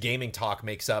how much gaming talk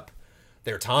makes up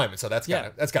their time. And so that's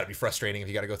gotta be frustrating if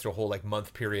you got to go through a whole like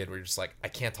month period where you're just like, I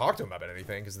can't talk to them about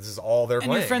anything because this is all they're And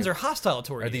playing. your friends are hostile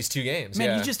toward are you. these 2 games. Man,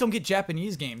 yeah. you just don't get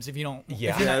Japanese games if you don't.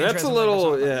 Yeah. if you're not Yeah, that's interested a in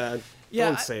little. Persona 5. Yeah, Yeah,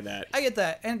 don't say that. I get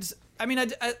that, and I mean,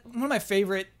 one of my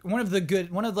favorite, one of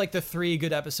like the 3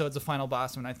 good episodes of Final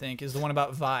Bossman, I think, is the one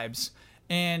about vibes.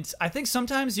 And I think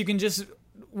sometimes you can just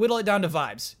whittle it down to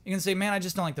vibes. You can say, "Man, I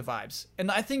just don't like the vibes," and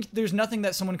I think there's nothing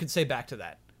that someone could say back to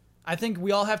that. I think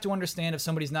we all have to understand if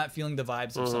somebody's not feeling the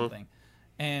vibes of something,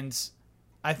 and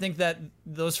I think that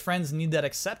those friends need that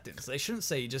acceptance. They shouldn't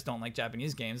say you just don't like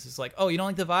Japanese games. It's like, oh, you don't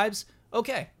like the vibes?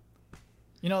 Okay.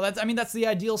 You know, that's the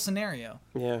ideal scenario.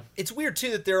 Yeah. It's weird too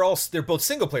that they're both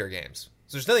single player games.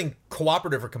 So there's nothing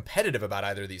cooperative or competitive about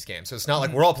either of these games. So it's not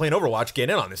like we're all playing Overwatch, get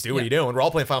in on this, dude. What are you doing? We're all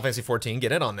playing Final Fantasy 14,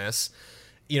 get in on this.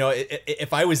 You know,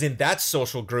 if I was in that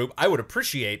social group, I would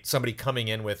appreciate somebody coming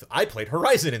in with, I played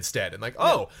Horizon instead. And like,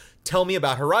 oh, tell me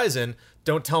about Horizon.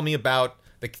 Don't tell me about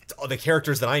the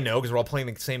characters that I know, because we're all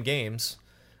playing the same games.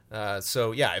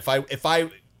 So yeah,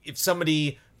 if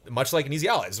somebody, much like an Easy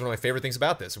Allies, is one of my favorite things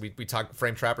about this. We talk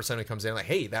Frame Trapper, somebody comes in like,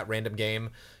 hey, that random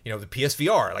game, you know, the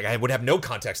PSVR, like I would have no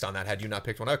context on that had you not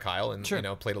picked one up, Kyle, and you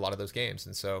know, played a lot of those games.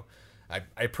 And so I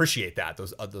appreciate that,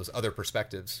 those other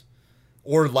perspectives.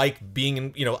 Or like being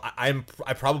in, you know, I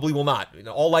probably will not, in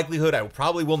all likelihood, I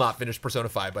probably will not finish Persona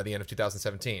 5 by the end of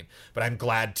 2017. But I'm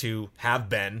glad to have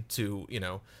Ben to, you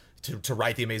know, to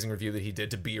write the amazing review that he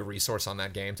did, to be a resource on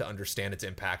that game, to understand its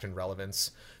impact and relevance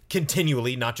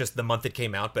continually, not just the month it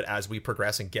came out, but as we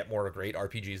progress and get more great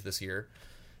RPGs this year,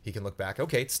 he can look back,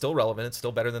 okay, it's still relevant, it's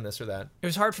still better than this or that. It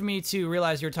was hard for me to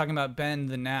realize you were talking about Ben,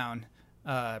 the noun,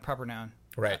 proper noun.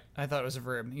 Right. I thought it was a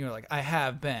verb. You were like, I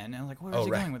have been. And I'm like, where is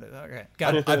he going with it? Okay,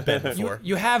 got it. I've been before.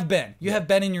 You have been. You have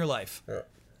been in your life. Yeah.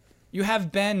 You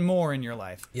have been more in your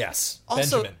life. Yes.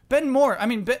 Also, Benjamin. Ben Moore. I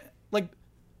mean,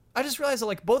 I just realized that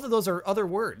like both of those are other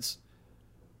words.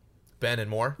 Ben and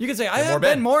more. You could say I have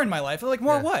been more in my life. Like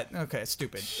more what? Okay,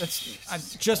 stupid. I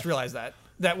just realized that.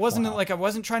 That wasn't like I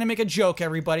wasn't trying to make a joke.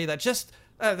 Everybody, that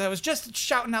was just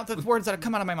shouting out the words that had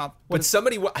come out of my mouth. But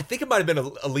somebody, I think it might have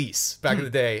been Elise back in the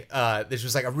day. This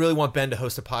was like, I really want Ben to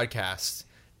host a podcast,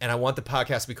 and I want the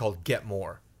podcast to be called Get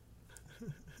More.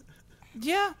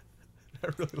 Yeah. I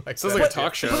really like Sounds that. like a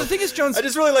talk show. But the thing is, Jones. I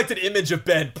just really liked an image of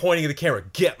Ben pointing at the camera.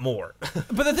 Get more.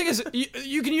 But the thing is,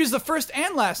 you can use the first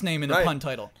and last name in a pun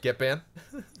title. Get Ben?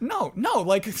 No,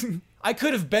 like I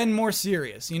could have been more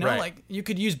serious. You know, like you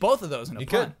could use both of those in a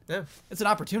pun. Yeah. It's an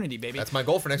opportunity, baby. That's my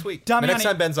goal for next week. Damiani, The next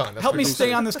time Ben's on. Help me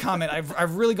stay on this comment.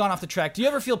 I've really gone off the track. Do you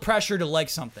ever feel pressure to like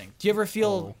something? Do you ever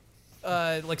feel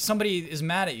like somebody is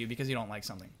mad at you because you don't like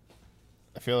something?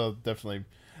 I feel definitely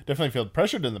feel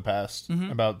pressured in the past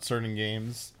about certain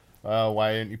games.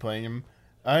 Why aren't you playing them?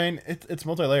 I mean, it's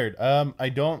multi-layered. I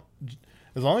don't,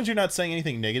 as long as you're not saying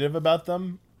anything negative about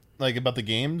them, like about the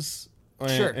games,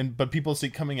 Sure. But people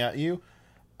see coming at you,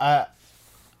 I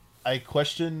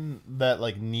question that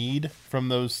like need from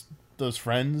those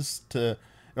friends to.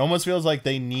 It almost feels like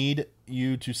they need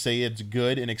you to say it's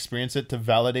good and experience it to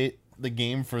validate the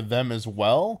game for them as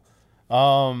well.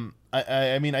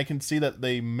 I mean, I can see that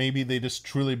they just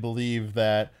truly believe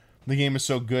that the game is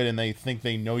so good and they think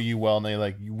they know you well and they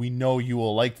like, we know you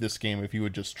will like this game if you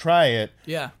would just try it.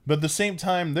 Yeah. But at the same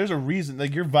time, there's a reason,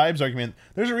 like your vibes argument,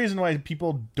 there's a reason why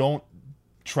people don't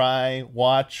try,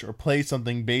 watch, or play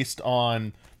something based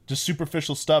on just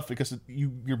superficial stuff, because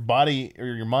your body or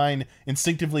your mind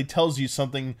instinctively tells you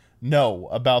something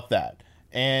about that.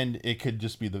 And it could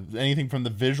just be anything from the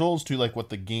visuals to like what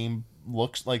the game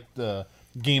looks like, the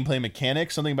gameplay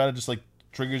mechanics, something about it just like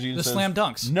triggers you. The slam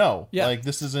dunks. No, yeah. Like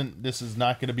this is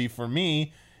not going to be for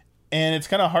me. And it's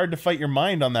kind of hard to fight your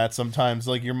mind on that sometimes.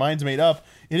 Like your mind's made up.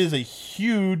 It is a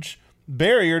huge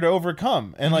barrier to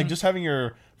overcome. And like just having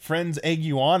your friends egg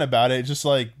you on about it, just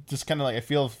kind of like I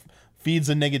feel feeds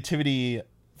a negative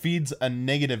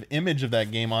image of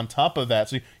that game on top of that.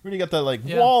 So you already got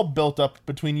that wall built up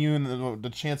between you and the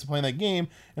chance of playing that game.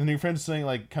 And then your friends saying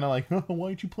like, kind of like, oh, why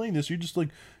aren't you playing this? You just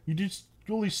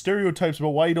all these stereotypes about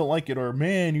why you don't like it, or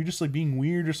man, you're just like being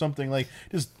weird or something, like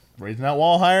just raising that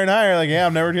wall higher and higher, like, yeah,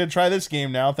 I'm never gonna try this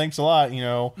game now, thanks a lot,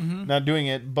 not doing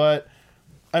it. But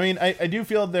I mean, I do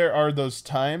feel there are those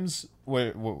times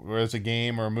where it's a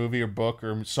game or a movie or book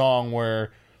or song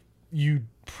where you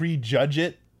prejudge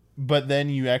it, but then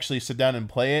you actually sit down and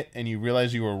play it and you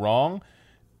realize you were wrong.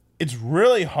 It's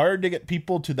really hard to get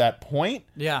people to that point.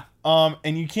 Yeah.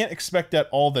 And you can't expect that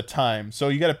all the time. So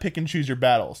you got to pick and choose your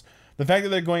battles. The fact that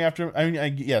they're going after,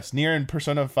 yes, Nier and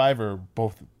Persona 5 are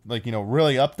both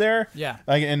really up there. Yeah.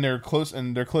 Like, and they're close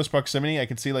proximity. I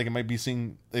can see like it might be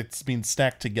it's being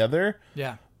stacked together.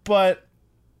 Yeah. But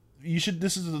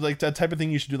this is like that type of thing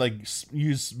you should do, like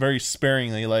use very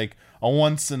sparingly, like not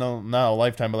a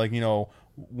lifetime, but like,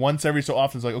 once every so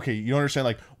often. It's like, okay, you don't understand,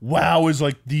 like WoW is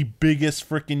like the biggest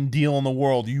freaking deal in the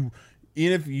world. Even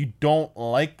if you don't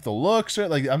like the looks, or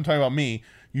like, I'm talking about me,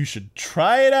 you should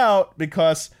try it out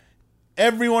because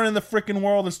everyone in the freaking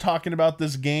world is talking about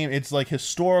this game. It's like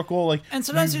historical, like, and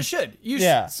sometimes you should.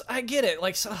 Yeah. I get it.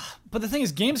 Like, but the thing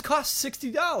is, games cost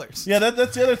 $60. Yeah,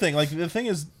 that's the other thing. Like, the thing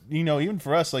is, even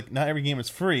for us, like, not every game is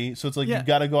free, so it's like you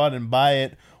got to go out and buy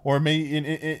it, or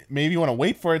maybe you want to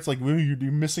wait for it. It's like, well,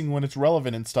 you're missing when it's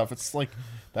relevant and stuff. It's like,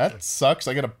 that sucks.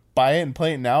 I got to buy it and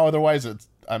play it now, otherwise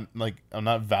I'm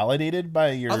not validated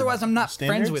by your. Otherwise, I'm not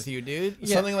standards. friends with you, dude.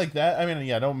 Yeah. Something like that. I mean,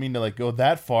 yeah, I don't mean to like go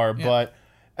that far, but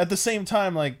at the same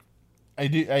time, like I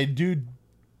do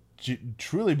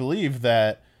truly believe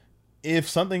that if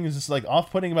something is just like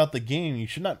off-putting about the game, you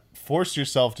should not force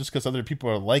yourself just because other people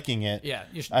are liking it. Yeah,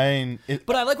 you should. I mean,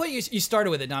 But I like what you started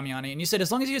with it, Damiani, and you said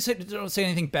as long as you don't say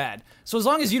anything bad. So as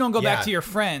long as you don't go back to your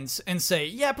friends and say,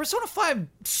 yeah, Persona 5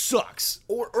 sucks.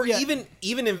 Or even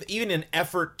an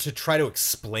effort to try to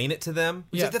explain it to them.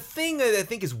 Yeah. Like the thing that I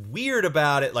think is weird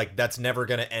about it, like that's never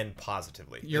going to end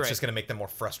positively. It's right. just going to make them more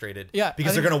frustrated. Yeah,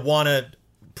 because they're going to want to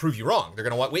prove you wrong. They're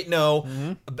going to want, wait, no.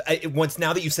 Once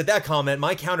now that you said that comment,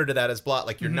 my counter to that is Blot,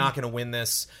 like you're not going to win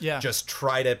this. Yeah. Just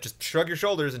try to just shrug your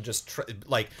shoulders and just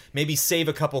like maybe save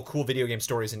a couple cool video game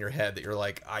stories in your head that you're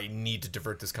like, I need to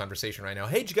divert this conversation right now.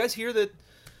 Hey, did you guys hear that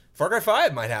Far Cry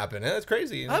 5 might happen? That's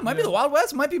crazy. It might be the Wild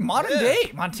West. It might be modern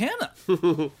day Montana.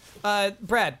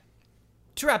 Brad,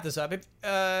 to wrap this up,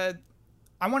 I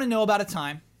want to know about a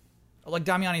time, like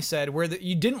Damiani said, where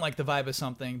you didn't like the vibe of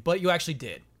something, but you actually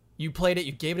did. You played it,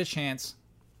 you gave it a chance.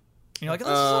 And you're like, oh,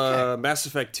 this is okay. Mass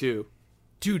Effect 2.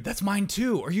 Dude, that's mine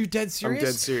too. Are you dead serious? I'm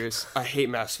dead serious. I hate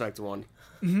Mass Effect 1.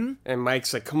 Mm-hmm. And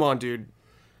Mike's like, come on, dude.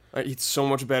 It's so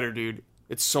much better, dude.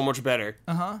 It's so much better.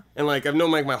 Uh-huh. And like, I've known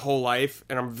Mike my whole life,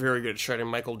 and I'm very good at shutting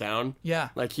Michael down. Yeah.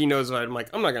 Like, he knows I'm like,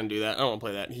 I'm not going to do that. I don't want to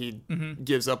play that. He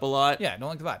gives up a lot. Yeah, don't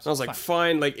like the vibes. And I was like,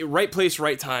 fine. Like, right place,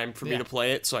 right time for me Yeah. to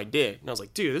play it. So I did. And I was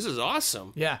like, dude, this is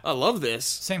awesome. Yeah. I love this.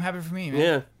 Same happened for me, man.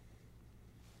 Yeah.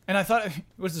 And I thought,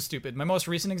 this is stupid. My most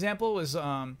recent example was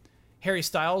Harry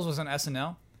Styles was on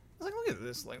SNL. I was like, look at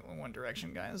this, like, One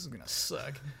Direction guy. This is going to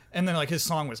suck. And then, like, his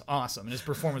song was awesome, and his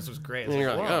performance was great. I was And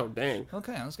you're like, like, whoa. oh, dang.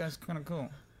 Okay, this guy's kind of cool.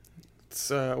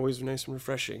 It's always nice and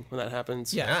refreshing when that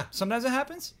happens. Yeah. Sometimes it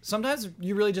happens. Sometimes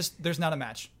you really just, there's not a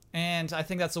match. And I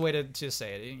think that's the way to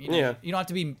say it. You know, Yeah. You don't have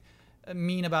to be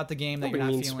mean about the game that Don't be you're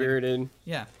not feeling. mean-spirited.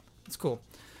 Yeah, it's cool.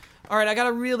 All right, I got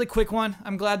a really quick one.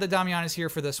 I'm glad that Damian is here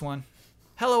for this one.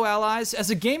 Hello, allies. As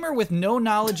a gamer with no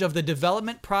knowledge of the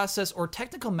development process or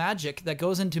technical magic that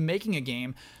goes into making a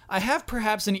game, I have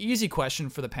perhaps an easy question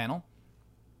for the panel.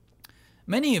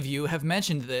 Many of you have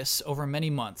mentioned this over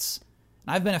many months.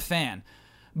 I've been a fan,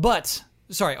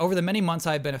 over the many months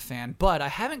I've been a fan, but I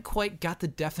haven't quite got the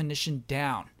definition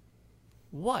down.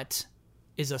 What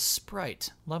is a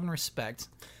sprite? Love and respect.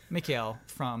 Mikael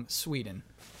from Sweden.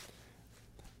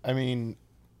 I mean,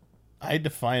 I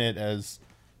define it as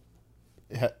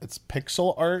it's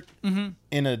pixel art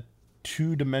in a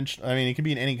two-dimensional. I mean, it could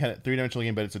be in any kind of three-dimensional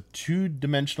game, but it's a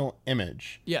two-dimensional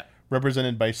image Yeah.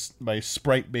 represented by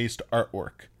sprite-based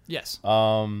artwork. Yes.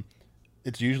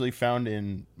 It's usually found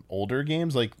in older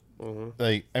games, like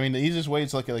I mean, the easiest way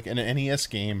is like in an NES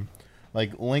game,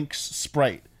 like Link's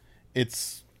sprite.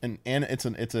 It's a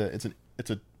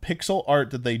pixel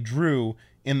art that they drew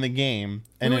in the game,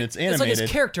 and then it's animated. It's like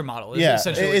his character model. Is Yeah,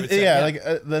 essentially what you would say. yeah, like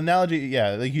the analogy.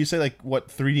 Yeah, like you say, like what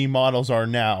 3D models are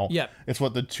now. Yeah. It's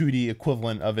what the 2D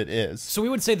equivalent of it is. So we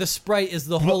would say the sprite is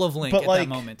the whole of Link but at like,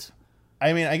 that moment.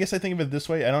 I mean, I guess I think of it this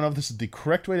way. I don't know if this is the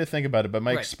correct way to think about it, but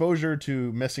my Right. exposure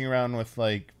to messing around with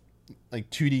like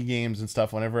 2D games and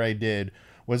stuff whenever I did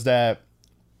was that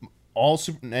all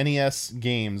Super NES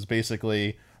games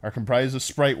basically are comprised of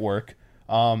sprite work.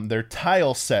 They're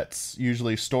tile sets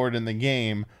usually stored in the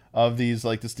game of these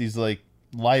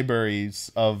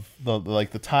libraries of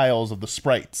the tiles of the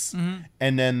sprites,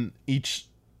 and then each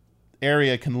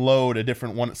area can load a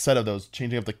different one set of those,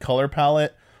 changing up the color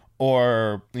palette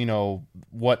or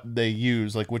what they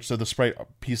use, like which of the sprite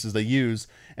pieces they use.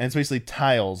 And it's basically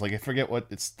tiles, like I forget what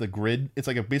it's, the grid. It's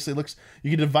like you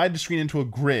can divide the screen into a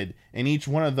grid, and each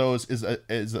one of those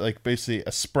is like basically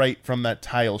a sprite from that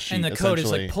tile sheet. And the code is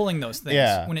essentially. like pulling those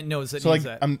things when it knows that So needs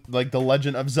like that. I'm like the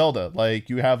Legend of Zelda, like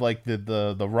you have like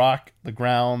the rock, the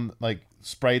ground, like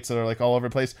sprites that are like all over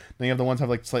the place. Then you have the ones that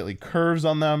have like slightly curves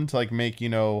on them to like make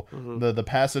the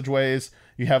passageways.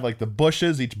 You have like the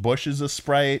bushes. Each bush is a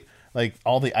sprite. Like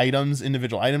all the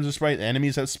individual items are sprite. The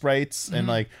enemies have sprites, and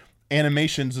like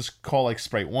animations just call like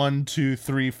sprite 1, 2,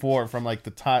 3, 4 from like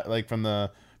from the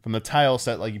tile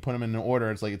set. Like you put them in an order.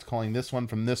 It's like it's calling this one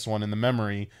from this one in the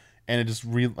memory, and it just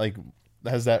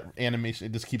has that animation.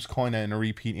 It just keeps calling that in a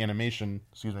repeat animation.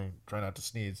 Excuse me, try not to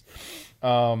sneeze.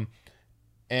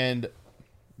 And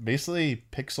basically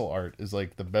pixel art is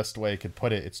like the best way I could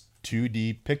put it. It's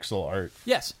 2D pixel art.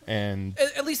 Yes. And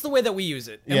At least the way that we use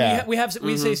it. And Yeah.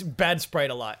 we say bad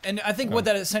sprite a lot. And I think what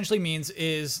that essentially means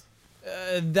is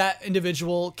that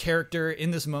individual character in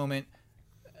this moment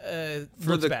For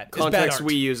looks the bad. It's bad context art.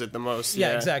 we use it the most.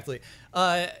 Yeah, exactly.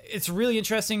 It's really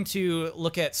interesting to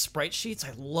look at sprite sheets.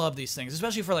 I love these things,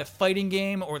 especially for like fighting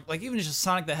game or like even just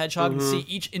Sonic the Hedgehog and see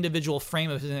each individual frame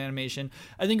of his animation.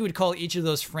 I think we would call each of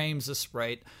those frames a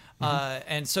sprite.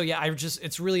 And so yeah,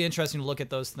 it's really interesting to look at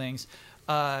those things.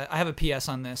 I have a PS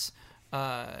on this.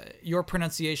 Your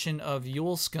pronunciation of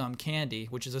Yule Scum candy,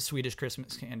 which is a Swedish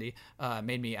Christmas candy,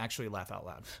 made me actually laugh out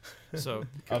loud. So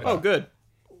Oh, good.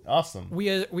 Awesome.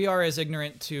 we are as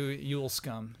ignorant to Yule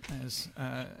Scum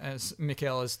as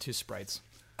Mikhail is to sprites.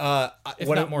 If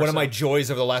One not more of my so. joys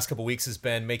over the last couple weeks has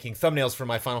been making thumbnails for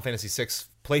my Final Fantasy VI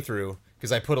playthrough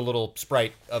because I put a little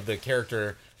sprite of the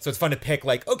character. So it's fun to pick,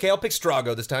 like, okay, I'll pick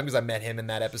Strago this time because I met him in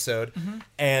that episode.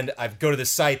 And I go to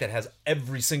this site that has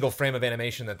every single frame of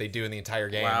animation that they do in the entire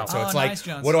game. Wow. And so Oh, it's like, nice,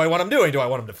 Jones. what do I want him doing? Do I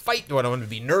want him to fight? Do I want him to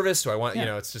be nervous? Do I want,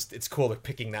 it's cool to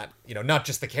picking that, not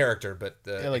just the character, but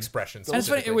the expressions. And it's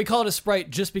funny, we call it a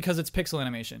sprite just because it's pixel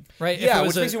animation, right? If Yeah, it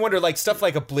was which makes me wonder, like, stuff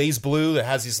like a Blaze Blue that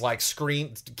has these, like,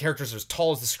 characters as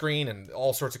tall as the screen and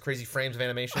all sorts of crazy frames of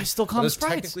animation. I still call Are them those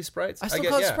sprites. technically sprites? I still get-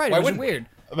 call it yeah. sprite, Why which is wouldn't- weird.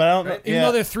 But I don't know. Even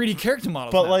though they're 3D character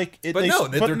models. But now. like, But no,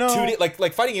 they're 2D.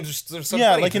 Like fighting games are some yeah,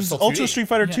 fighting like in games are still Ultra 2D. Street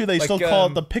Fighter 2, they Like, still call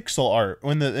it the pixel art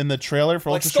in the trailer for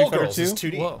Like Ultra Street Fighter Skullgirls 2. is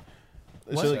 2D. Whoa.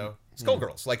 So,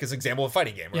 Skullgirls, like, is an example of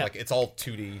fighting game where Yeah. like it's all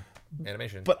 2D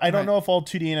animation. But I don't Right. know if all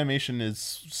 2D animation is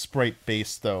sprite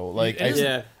based though. Like It is-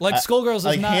 Yeah. Like Skullgirls is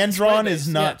like not hand drawn sprite-based. is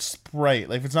not Yeah. sprite.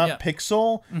 Like if it's not Yeah.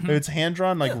 pixel, if it's hand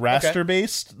drawn like raster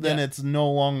based, then Yeah. it's no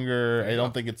longer. I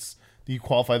don't think it's you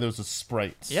qualify those as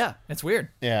sprites. Yeah, it's weird.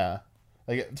 Yeah.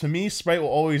 Like to me, sprite will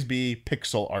always be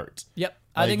pixel art. Yep.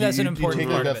 I Like, think that's an important You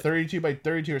take part like of a it. 32 by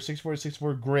 32 or 64 by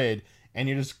 64 grid, and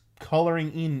you're just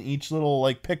coloring in each little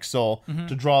like pixel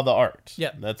to draw the art.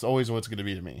 Yep. That's always what it's going to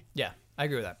be to me. Yeah, I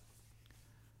agree with that.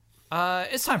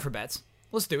 It's time for bets.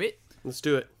 Let's do it. Let's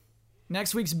do it.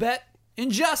 Next week's bet,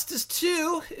 Injustice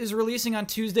 2 is releasing on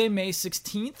Tuesday, May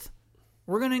 16th.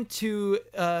 We're going to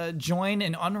join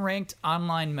an unranked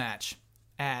online match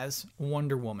as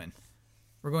Wonder Woman.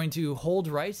 We're going to hold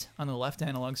right on the left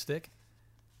analog stick.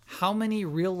 How many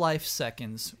real-life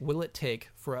seconds will it take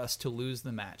for us to lose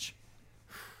the match?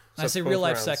 And I So say both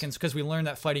real-life rounds. seconds because we learned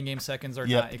that fighting game seconds are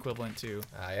Yep. not equivalent to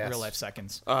yes. real-life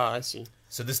seconds. I see.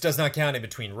 So this does not count in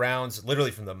between rounds.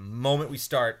 Literally from the moment we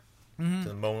start to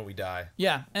the moment we die.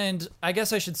 Yeah, and I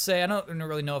guess I should say I don't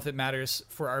really know if it matters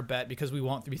for our bet because we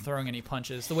won't be throwing any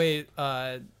punches. The way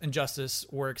Injustice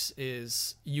works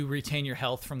is you retain your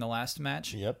health from the last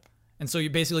match, Yep. and so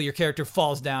you basically your character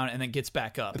falls down and then gets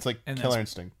back up. It's like and Killer that's-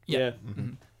 Instinct. Yeah. Yeah.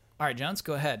 All right, Jones,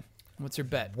 go ahead. What's your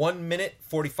bet? 1 minute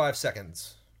 45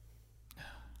 seconds.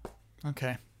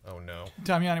 Okay, Oh no.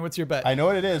 Damiani, what's your bet? I know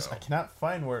what it is. I cannot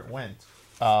find where it went.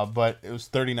 But it was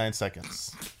 39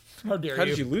 seconds. How dare How you?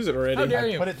 did you lose it already? How dare I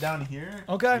you? put it down here.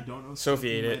 Okay. I don't know if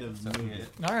Sophie ate might it. have moved it.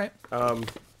 All right.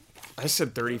 I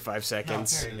said 35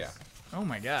 seconds. There it is. Yeah. Oh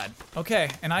my God. Okay,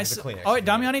 and I There's a said, Kleenex oh wait, in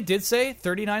there. Damiani did say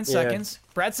 39 seconds.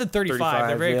 Brad said 35.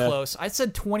 They're 35, very yeah. close. I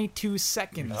said 22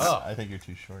 seconds. Oh. I think you're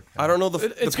too short. I don't know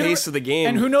the It's gonna- pace of the game.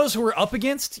 And who knows who we're up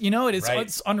against? You know, it's Right.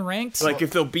 unranked. like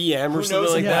if they'll BM or Who something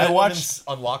knows like if that. I Woman's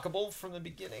unlockable from the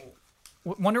beginning?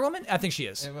 Wonder Woman? I think she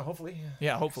is. Yeah, well, hopefully.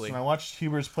 Yeah, hopefully. When I watched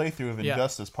Huber's playthrough of Yeah.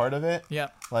 Injustice, part of it, Yeah.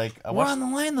 like I We're watched, on the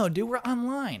line though, dude. We're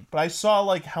online. but I saw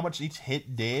like how much each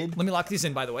hit did. Let me lock these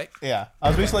in, by the way. Yeah, I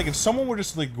was basically like, if someone were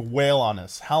just like wail on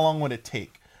us, how long would it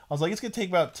take? I was like, it's gonna take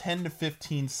about 10 to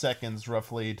 15 seconds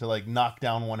roughly to like knock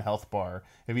down one health bar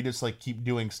if you just like keep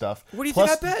doing stuff. What do you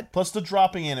plus, think I bet? Plus the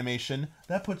dropping animation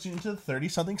that puts you into the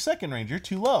 30-something second range. You're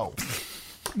too low.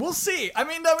 We'll see. I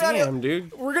mean, Damn,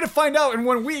 dude. we're gonna find out in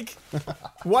 1 week.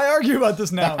 Why argue about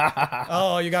this now?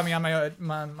 Oh, you got me on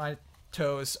my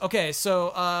toes. Okay, so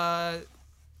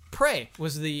Prey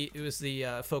was the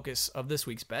focus of this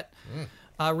week's bet.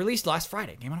 Released last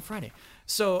Friday. Came on a Friday.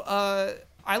 So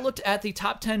I looked at the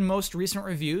top 10 most recent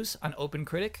reviews on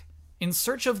OpenCritic in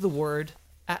search of the word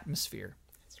atmosphere.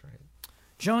 That's right.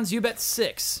 Jones, you bet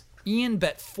 6. Ian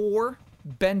bet 4.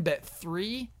 Ben bet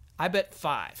 3. I bet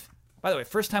 5. By the way,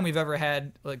 first time we've ever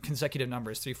had like consecutive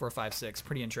numbers 3, 4, 5, 6.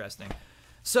 Pretty interesting.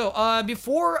 So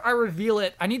before I reveal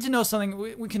it, I need to know something.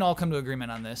 We can all come to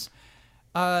agreement on this.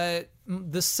 The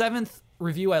 7th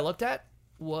review I looked at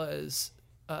was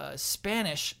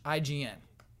Spanish IGN.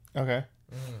 Okay.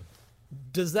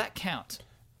 Does that count?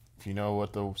 If you know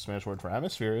what the Spanish word for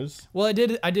atmosphere is, Well, I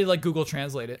did like Google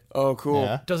Translate it. Oh, cool.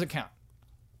 yeah. Does it count?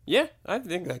 Yeah, I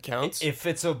think that counts. If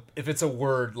it's a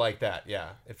word like that, yeah.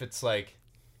 If it's like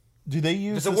Do they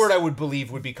use It's a word I would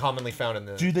believe would be commonly found in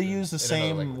the. Do they use the in another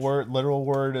same language. word, literal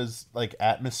word, as like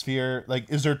atmosphere? Like,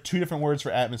 is there two different words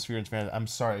for atmosphere in Spanish? I'm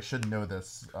sorry, I should know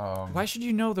this. Why should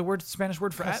you know the Spanish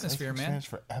word for atmosphere, I man? Spanish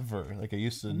forever. Like I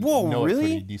used to Whoa, know really? it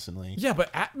pretty decently. Yeah,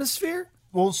 but atmosphere?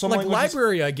 Well, some Like languages-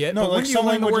 library, I get. No, but when like do you some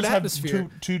learn the word languages have atmosphere?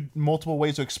 two multiple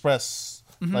ways to express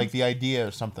like the idea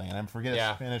of something, and I forget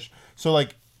Yeah. Spanish. So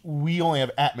like we only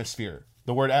have atmosphere.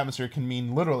 The word atmosphere can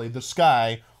mean literally the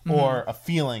sky or a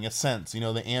feeling, a sense. You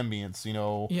know, the ambience. You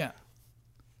know, Yeah.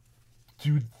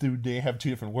 do they have two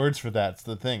different words for that? It's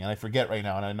the thing, and I forget right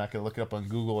now, and I'm not gonna look it up on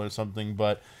Google or something.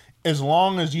 But as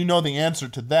long as you know the answer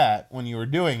to that when you were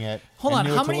doing it, Hold and on.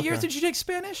 knew How what to many look years at- did you take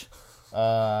Spanish?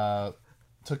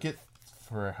 Took it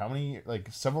for how many? Like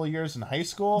several years in high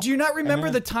school. Do you not remember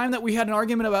then- the time that we had an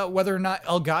argument about whether or not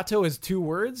El Gato is two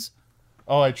words?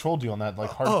 Oh, I trolled you on that,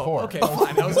 like hardcore. Oh, okay,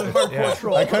 fine. That was a hardcore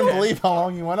troll. I couldn't believe how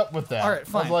long you went up with that. All right, I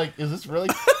fine. was like, is this really?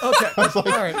 Okay. I was like,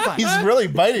 All right, fine. he's really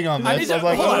biting on I this. need I to,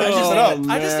 was like, hold on, I'm I gonna just, keep it up.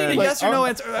 I just need a man. yes or no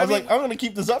answer. I was like, I'm gonna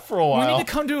keep this up for a we while. need to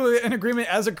come to an agreement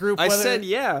as a group. I whether- said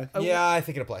yeah. Yeah, I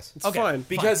think it applies. It's Okay. fine.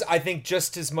 Because I think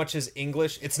just as much as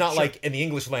English, it's not like in the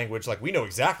English language, like we know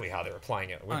exactly how they're applying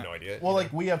it. We have no idea. Well,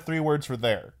 like we have 3 words for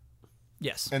there,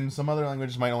 Yes. and some other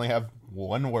languages might only have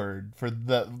 1 word for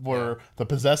the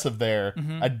possessive there,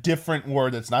 Mm-hmm. a different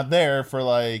word that's not there for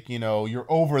like you're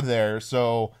over there.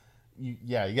 So, you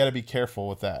got to be careful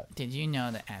with that. Did you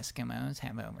know that Eskimos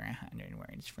have over 100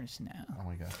 words for snow? Oh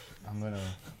my gosh, I'm gonna.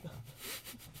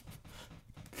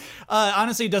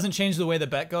 Honestly, it doesn't change the way the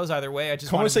bet goes either way. I just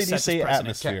Como wanted to se set this dice precedent.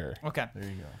 atmosphere? Okay. There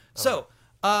you go. So,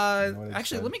 what it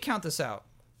actually, said. let me count this out.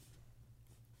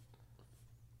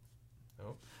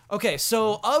 Oh. Okay,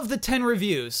 so of the 10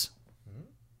 reviews,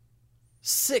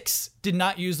 6 did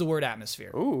not use the word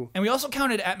atmosphere. Ooh. And we also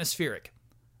counted atmospheric.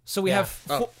 So we have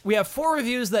Oh. we have 4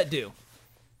 reviews that do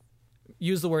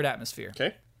use the word atmosphere.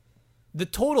 Okay. The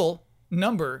total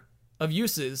number of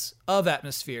uses of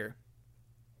atmosphere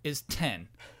is 10.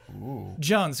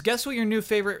 Jones, guess what your new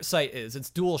favorite site is? It's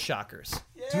Dual Shockers.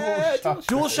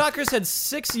 Dual Shockers had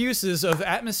 6 uses of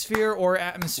atmosphere or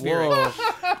atmospheric. Whoa.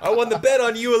 I won the bet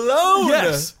on you alone.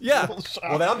 Yes. Yeah.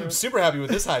 Well, then I'm super happy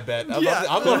with this high bet. I'm Yeah.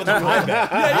 loving the high bet.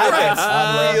 Yeah, you're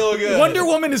right. Real good. Wonder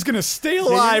Woman is gonna stay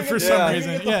alive for some You're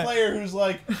reason. gonna get the Yeah. player who's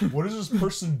like, "What is this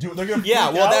person doing?" They're gonna Yeah,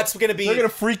 freak well, out. that's gonna be- They're gonna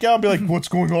freak out and be like, "What's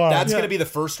going on?" That's Yeah. going to be the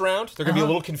first round. They're going to be a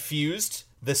little confused.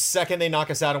 The second they knock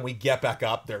us out and we get back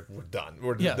up, we're done.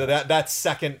 Yeah. That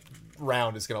second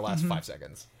round is going to last 5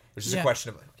 seconds, which is Yeah. a question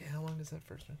of like, okay, how long does that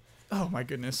first round? Oh my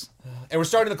goodness. And we're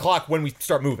starting the clock when we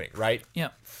start moving, right? Yeah.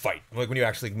 Fight, like when you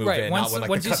actually move Right, in, once- not when like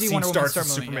once the you see cutscene Wonder Woman starts start and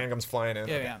moving, Superman yeah. comes flying in.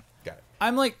 Yeah, Okay, yeah. got it.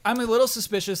 I'm a little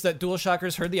suspicious that Dual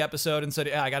Shockers heard the episode and said,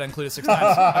 "Yeah, I got to include it 6 times.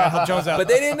 I got to help Jones out." But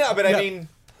they didn't know. But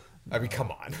I mean, come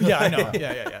on. yeah, I know.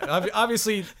 Yeah.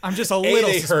 Obviously, I'm just a A, little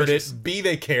they heard suspicious. it. B,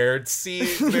 they cared. C,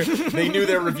 they knew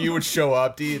their review would show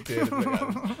up. D, it did.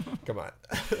 Come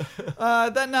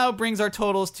on. That now brings our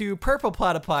totals to Purple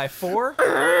Platypi 4,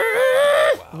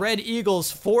 Red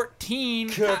Eagles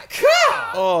 14.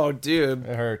 Oh, dude.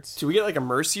 It hurts. Do we get like a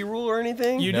mercy rule or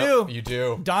anything? You No, do. You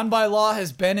do. Dawn by Law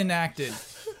has been enacted.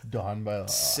 Dawn by Law.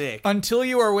 Sick. Until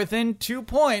you are within 2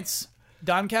 points,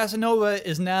 Don Casanova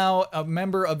is now a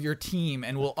member of your team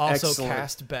and will also Excellent.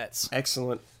 cast bets.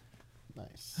 Excellent.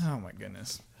 Nice. Oh my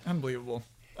goodness. Unbelievable.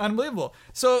 Unbelievable.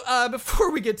 So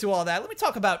before we get to all that, let me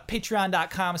talk about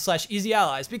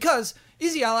patreon.com/EasyAllies, because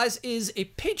Easy Allies is a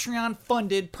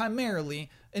Patreon-funded primarily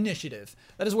initiative.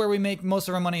 That is where we make most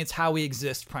of our money. It's how we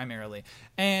exist primarily.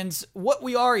 And what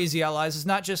we are, Easy Allies, is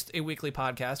not just a weekly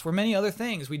podcast. We're many other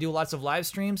things. We do lots of live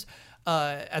streams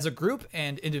as a group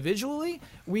and individually.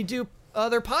 We do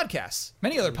other podcasts,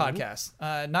 many other podcasts,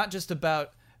 not just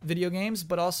about video games,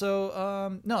 but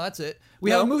also no, that's it. We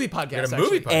have a movie podcast. got a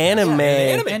movie actually. podcast. Anime.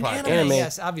 Anime And podcast. anime,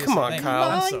 yes, obviously. Come on, Thank Kyle.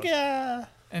 you. I'm so- Manga.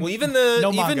 and Well, even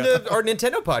no manga. our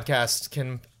Nintendo podcast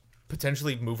can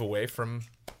potentially move away from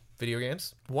video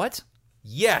games. What?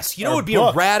 Yes, you know Or what would be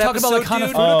book. a rad Talk episode, about like Hanafuda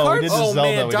dude? Oh, we cards? did the Oh Zelda,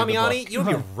 man, we did the Damiani, book. you know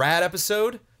what would be a rad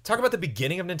episode? Talk about the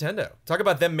beginning of Nintendo. Talk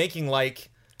about them making like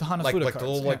The Hanafuda like cards. the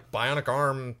little yeah. like bionic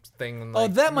arm thing. And, Oh,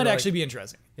 like, that might you know, actually like, be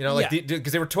interesting. you know, like Yeah.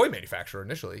 because they were toy manufacturer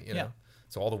initially. You know, Yeah.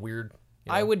 so all the weird.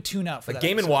 You know, I would tune out for like that.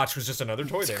 Game and episode. Watch was just another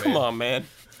toy they Come made. on, man.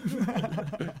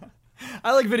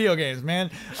 I like video games, man.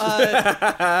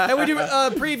 And we do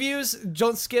previews.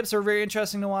 Don't skips are very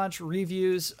interesting to watch.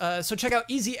 Reviews. So check out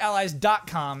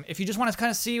EasyAllies.com if you just want to kind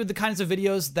of see the kinds of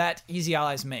videos that Easy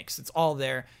Allies makes. It's all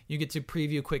there. You get to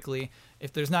preview quickly.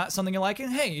 If there's not something you like,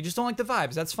 and hey, you just don't like the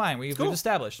vibes, that's fine. We've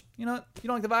established. You know, you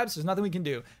don't like the vibes, there's nothing we can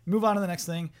do. Move on to the next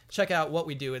thing. Check out what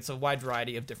we do. It's a wide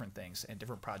variety of different things and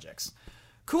different projects.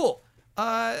 Cool.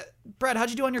 Brad, how'd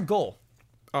you do on your goal?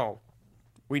 Oh,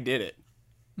 we did it.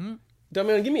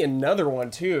 Damian, give me another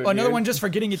one too. Oh, another dude. one just for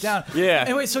getting it down. Yeah.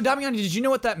 Anyway, so Damiani, did you know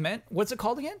what that meant? What's it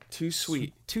called again? Too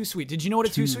sweet. Too sweet. Did you know what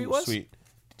a too sweet was? Sweet.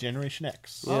 Generation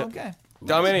X. Oh, okay.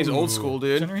 Damian's old school,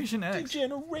 dude. Generation X.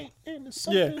 Generate into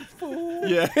something fool.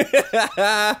 Yeah.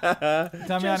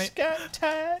 Damiani, Just got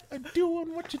tired of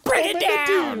doing what you Break told it me to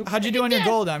down. do. how'd you do on your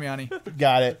goal, Damiani?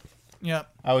 Got it. Yep.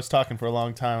 I was talking for a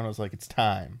long time and I was like, it's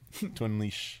time to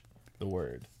unleash the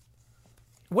word.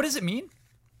 What does it mean?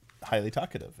 Highly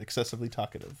talkative, excessively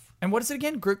talkative. And what is it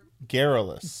again?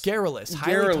 Garrulous. Garrulous.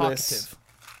 Highly Garrulous. talkative.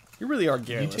 You really are You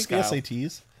garrulous, take Kyle. the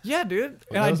SATs? Yeah, dude. And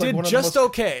that I was like did one of the just most-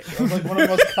 okay. It was like one of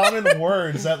the most common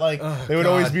words that they would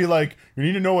always be like, you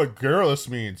need to know what garrulous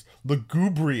means.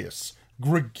 Lugubrious,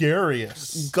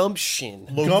 gregarious, Gumption.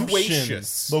 gumption,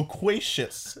 Loquacious.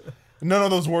 loquacious. None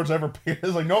of those words ever appeared.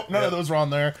 It's like, nope, none of those were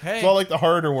on there. Hey. It's all like the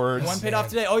harder words. One paid off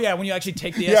today. Oh, yeah, when you actually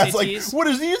take the Yeah, it's SATs. like, what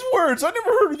is these words? I never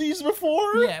heard of these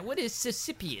before. Yeah, what is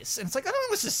Sisypius? And it's like, I don't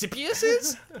know what Sisypius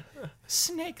is.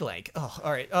 Snake Lake. Oh,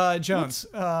 all right. Jones,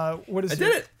 what is I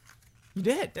did it. You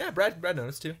did? Yeah, Brad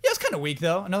noticed too. Yeah, it's kind of weak,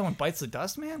 though. Another one bites the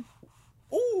dust, man.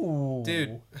 Ooh.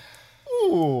 Dude,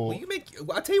 Ooh. well,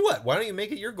 I'll tell you what. Why don't you make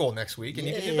it your goal next week and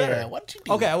you can do better? Why don't you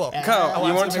do Okay, I will. Kyle, Oh,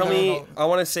 you I want was to gonna tell make me? another I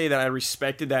want to say that I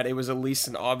respected that it was at least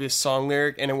an obvious song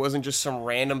lyric, and it wasn't just some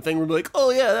random thing. We'd be like, "Oh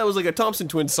yeah, that was like a Thompson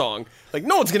Twins song." Like,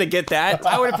 no one's gonna get that.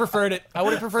 I would have preferred it. I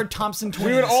would have preferred Thompson Twins.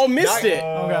 We would all missed it. Okay.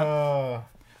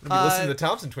 I'm gonna be listening to the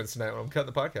Thompson Twins tonight when I'm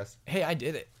cutting the podcast. Hey, I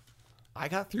did it. I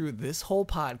got through this whole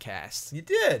podcast You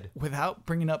did. without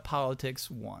bringing up politics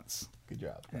once. Good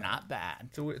job. Not bad.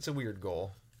 It's a weird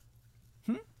goal.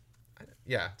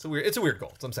 Yeah, it's a weird goal.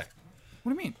 That's what I'm saying.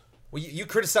 What do you mean? Well, you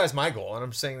criticize my goal, and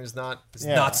I'm saying it's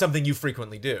Yeah. not something you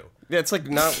frequently do. Yeah, it's like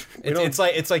not. We don't,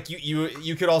 It's like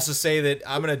you could also say that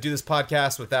I'm gonna do this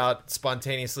podcast without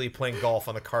spontaneously playing golf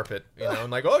on the carpet,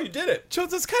 and like, oh, you did it. So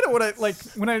that's kind of what I like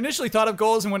when I initially thought of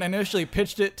goals and when I initially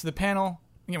pitched it to the panel.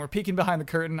 Again, we're peeking behind the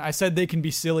curtain. I said they can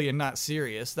be silly and not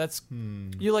serious. That's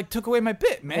you like took away my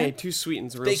bit, man. hey, too sweet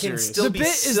and real They can serious. still The be bit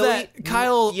is silly. that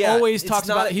Kyle always talks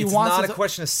about he it's wants not it a to-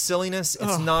 question of silliness.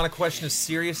 It's not a question of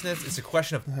seriousness. It's a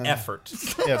question of effort.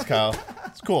 Yes, Kyle.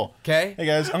 It's cool. Okay? Hey,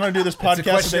 guys, I'm going to do this It's a podcast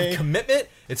question today. of commitment.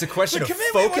 It's a question The of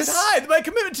commitment focus. was high. My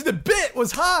commitment to the bit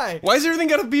was high. Why's everything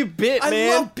got to be a bit, I man?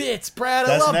 love bits, Brad.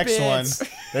 That's I the love next bits. one.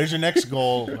 There's your next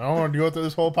goal. I don't want to go through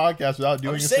this whole podcast without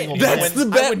doing a saying, single That's bit. the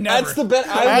bet. I would never. That's the bet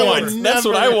I I want. would That's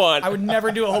what I never. want. I would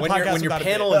never do a whole When podcast your without a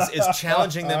panel bit. is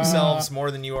challenging themselves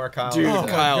more than you are, Kyle. Dude, Oh my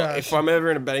Kyle, gosh. if I'm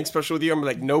ever in a betting special with you, I'm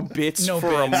like, no bits No for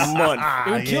bits. a month.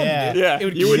 It would kill yeah. me, dude. Yeah, It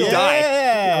would you would kill me. die.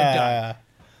 Yeah.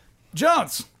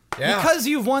 Jones, Yeah. because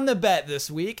you've won the bet this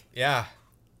week. Yeah.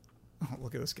 Oh,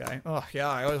 look at this guy. Oh, yeah,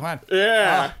 I always win.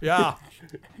 Yeah. Yeah.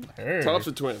 Hey.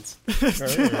 Thompson Twins.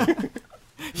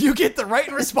 You get the right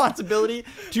and responsibility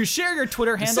to share your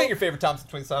Twitter Say handle your favorite Thompson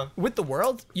Twins song. with the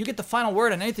world. You get the final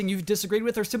word on anything you've disagreed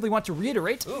with or simply want to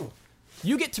reiterate. Ooh.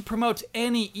 You get to promote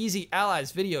any Easy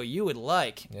Allies video you would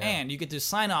like. And you get to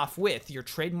sign off with your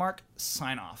trademark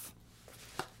sign off.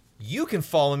 You can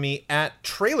follow me at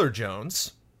Trailer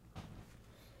Jones.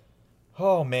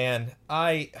 Oh man,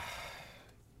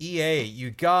 EA,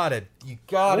 you gotta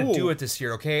Ooh. do it this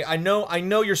year, okay? I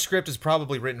know your script is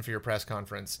probably written for your press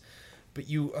conference, but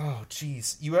you have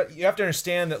to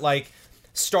understand that like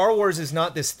Star Wars is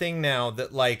not this thing now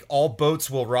that like all boats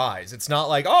will rise. It's not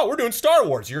like, oh, we're doing Star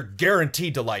Wars, you're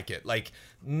guaranteed to like it. Like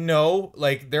no,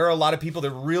 like there are a lot of people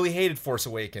that really hated Force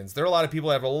Awakens. There are a lot of people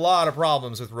that have a lot of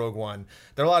problems with Rogue One.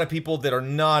 There are a lot of people that are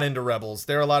not into Rebels.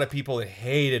 There are a lot of people that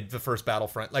hated the first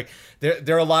Battlefront. Like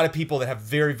there are a lot of people that have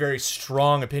very, very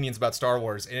strong opinions about Star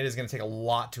Wars, and it is going to take a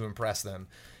lot to impress them.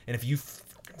 And if you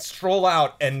stroll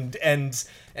out and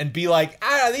be like,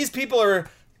 these people are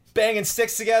banging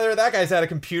sticks together. That guy's had a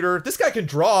computer. This guy can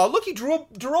draw. Look, he drew a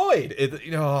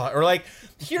droid. Or like,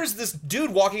 here's this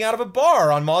dude walking out of a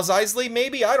bar on Mos Eisley.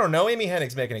 Maybe, I don't know. Amy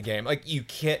Hennig's making a game. Like,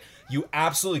 you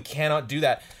absolutely cannot do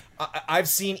that. I've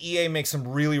seen EA make some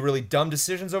really, really dumb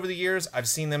decisions over the years. I've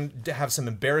seen them have some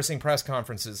embarrassing press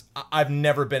conferences. I've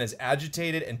never been as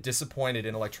agitated and disappointed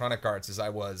in Electronic Arts as I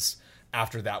was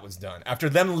after that was done. After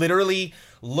them literally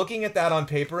looking at that on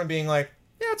paper and being like,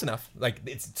 yeah, it's enough. Like,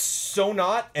 it's so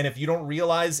not. And if you don't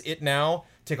realize it now,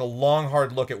 take a long,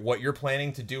 hard look at what you're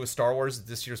planning to do with Star Wars at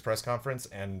this year's press conference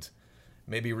and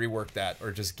maybe rework that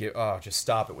or just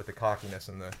stop it with the cockiness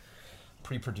and the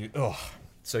pre-produced.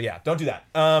 So yeah, don't do that.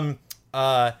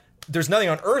 There's nothing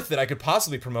on earth that I could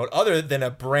possibly promote other than a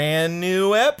brand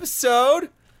new episode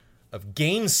of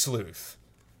Game Sleuth,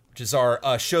 which is our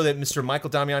show that Mr. Michael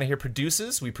Damiani here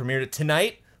produces. We premiered it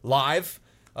tonight, live.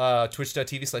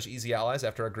 twitch.tv/easyallies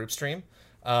after our group stream.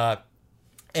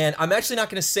 And I'm actually not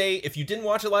going to say, if you didn't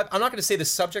watch it live, I'm not going to say the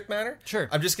subject matter. Sure.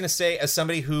 I'm just going to say, as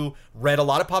somebody who read a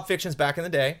lot of Pop Fictions back in the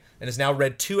day and has now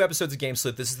read 2 episodes of Game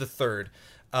Sleuth, this is the 3rd.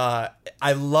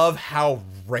 I love how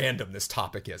random this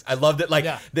topic is. I love that, like,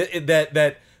 I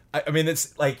mean,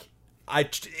 it's like,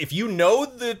 if you know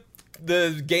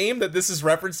the game that this is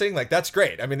referencing, like, that's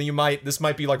great. I mean, this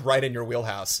might be like right in your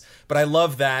wheelhouse. But I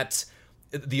love that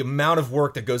the amount of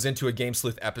work that goes into a Game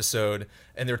Sleuth episode,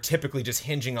 and they're typically just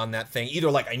hinging on that thing. Either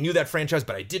like, I knew that franchise,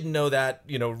 but I didn't know that,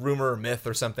 rumor or myth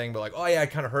or something. But like, oh yeah, I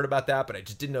kind of heard about that, but I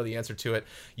just didn't know the answer to it.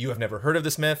 You have never heard of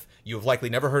this myth. You have likely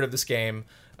never heard of this game.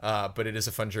 But it is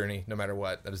a fun journey, no matter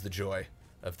what. That is the joy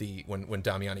of when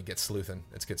Damiani gets sleuthin'.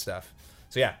 It's good stuff.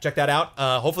 So yeah, check that out.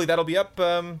 Hopefully that'll be up.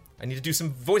 I need to do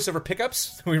some voiceover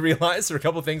pickups. We realized there are a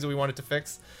couple of things that we wanted to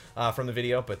fix from the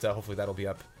video, but hopefully that'll be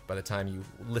up by the time you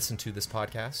listen to this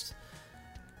podcast.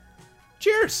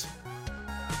 Cheers!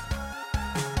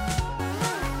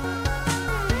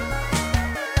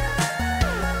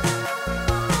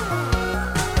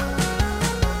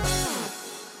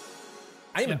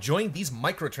 I am enjoying these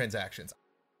microtransactions.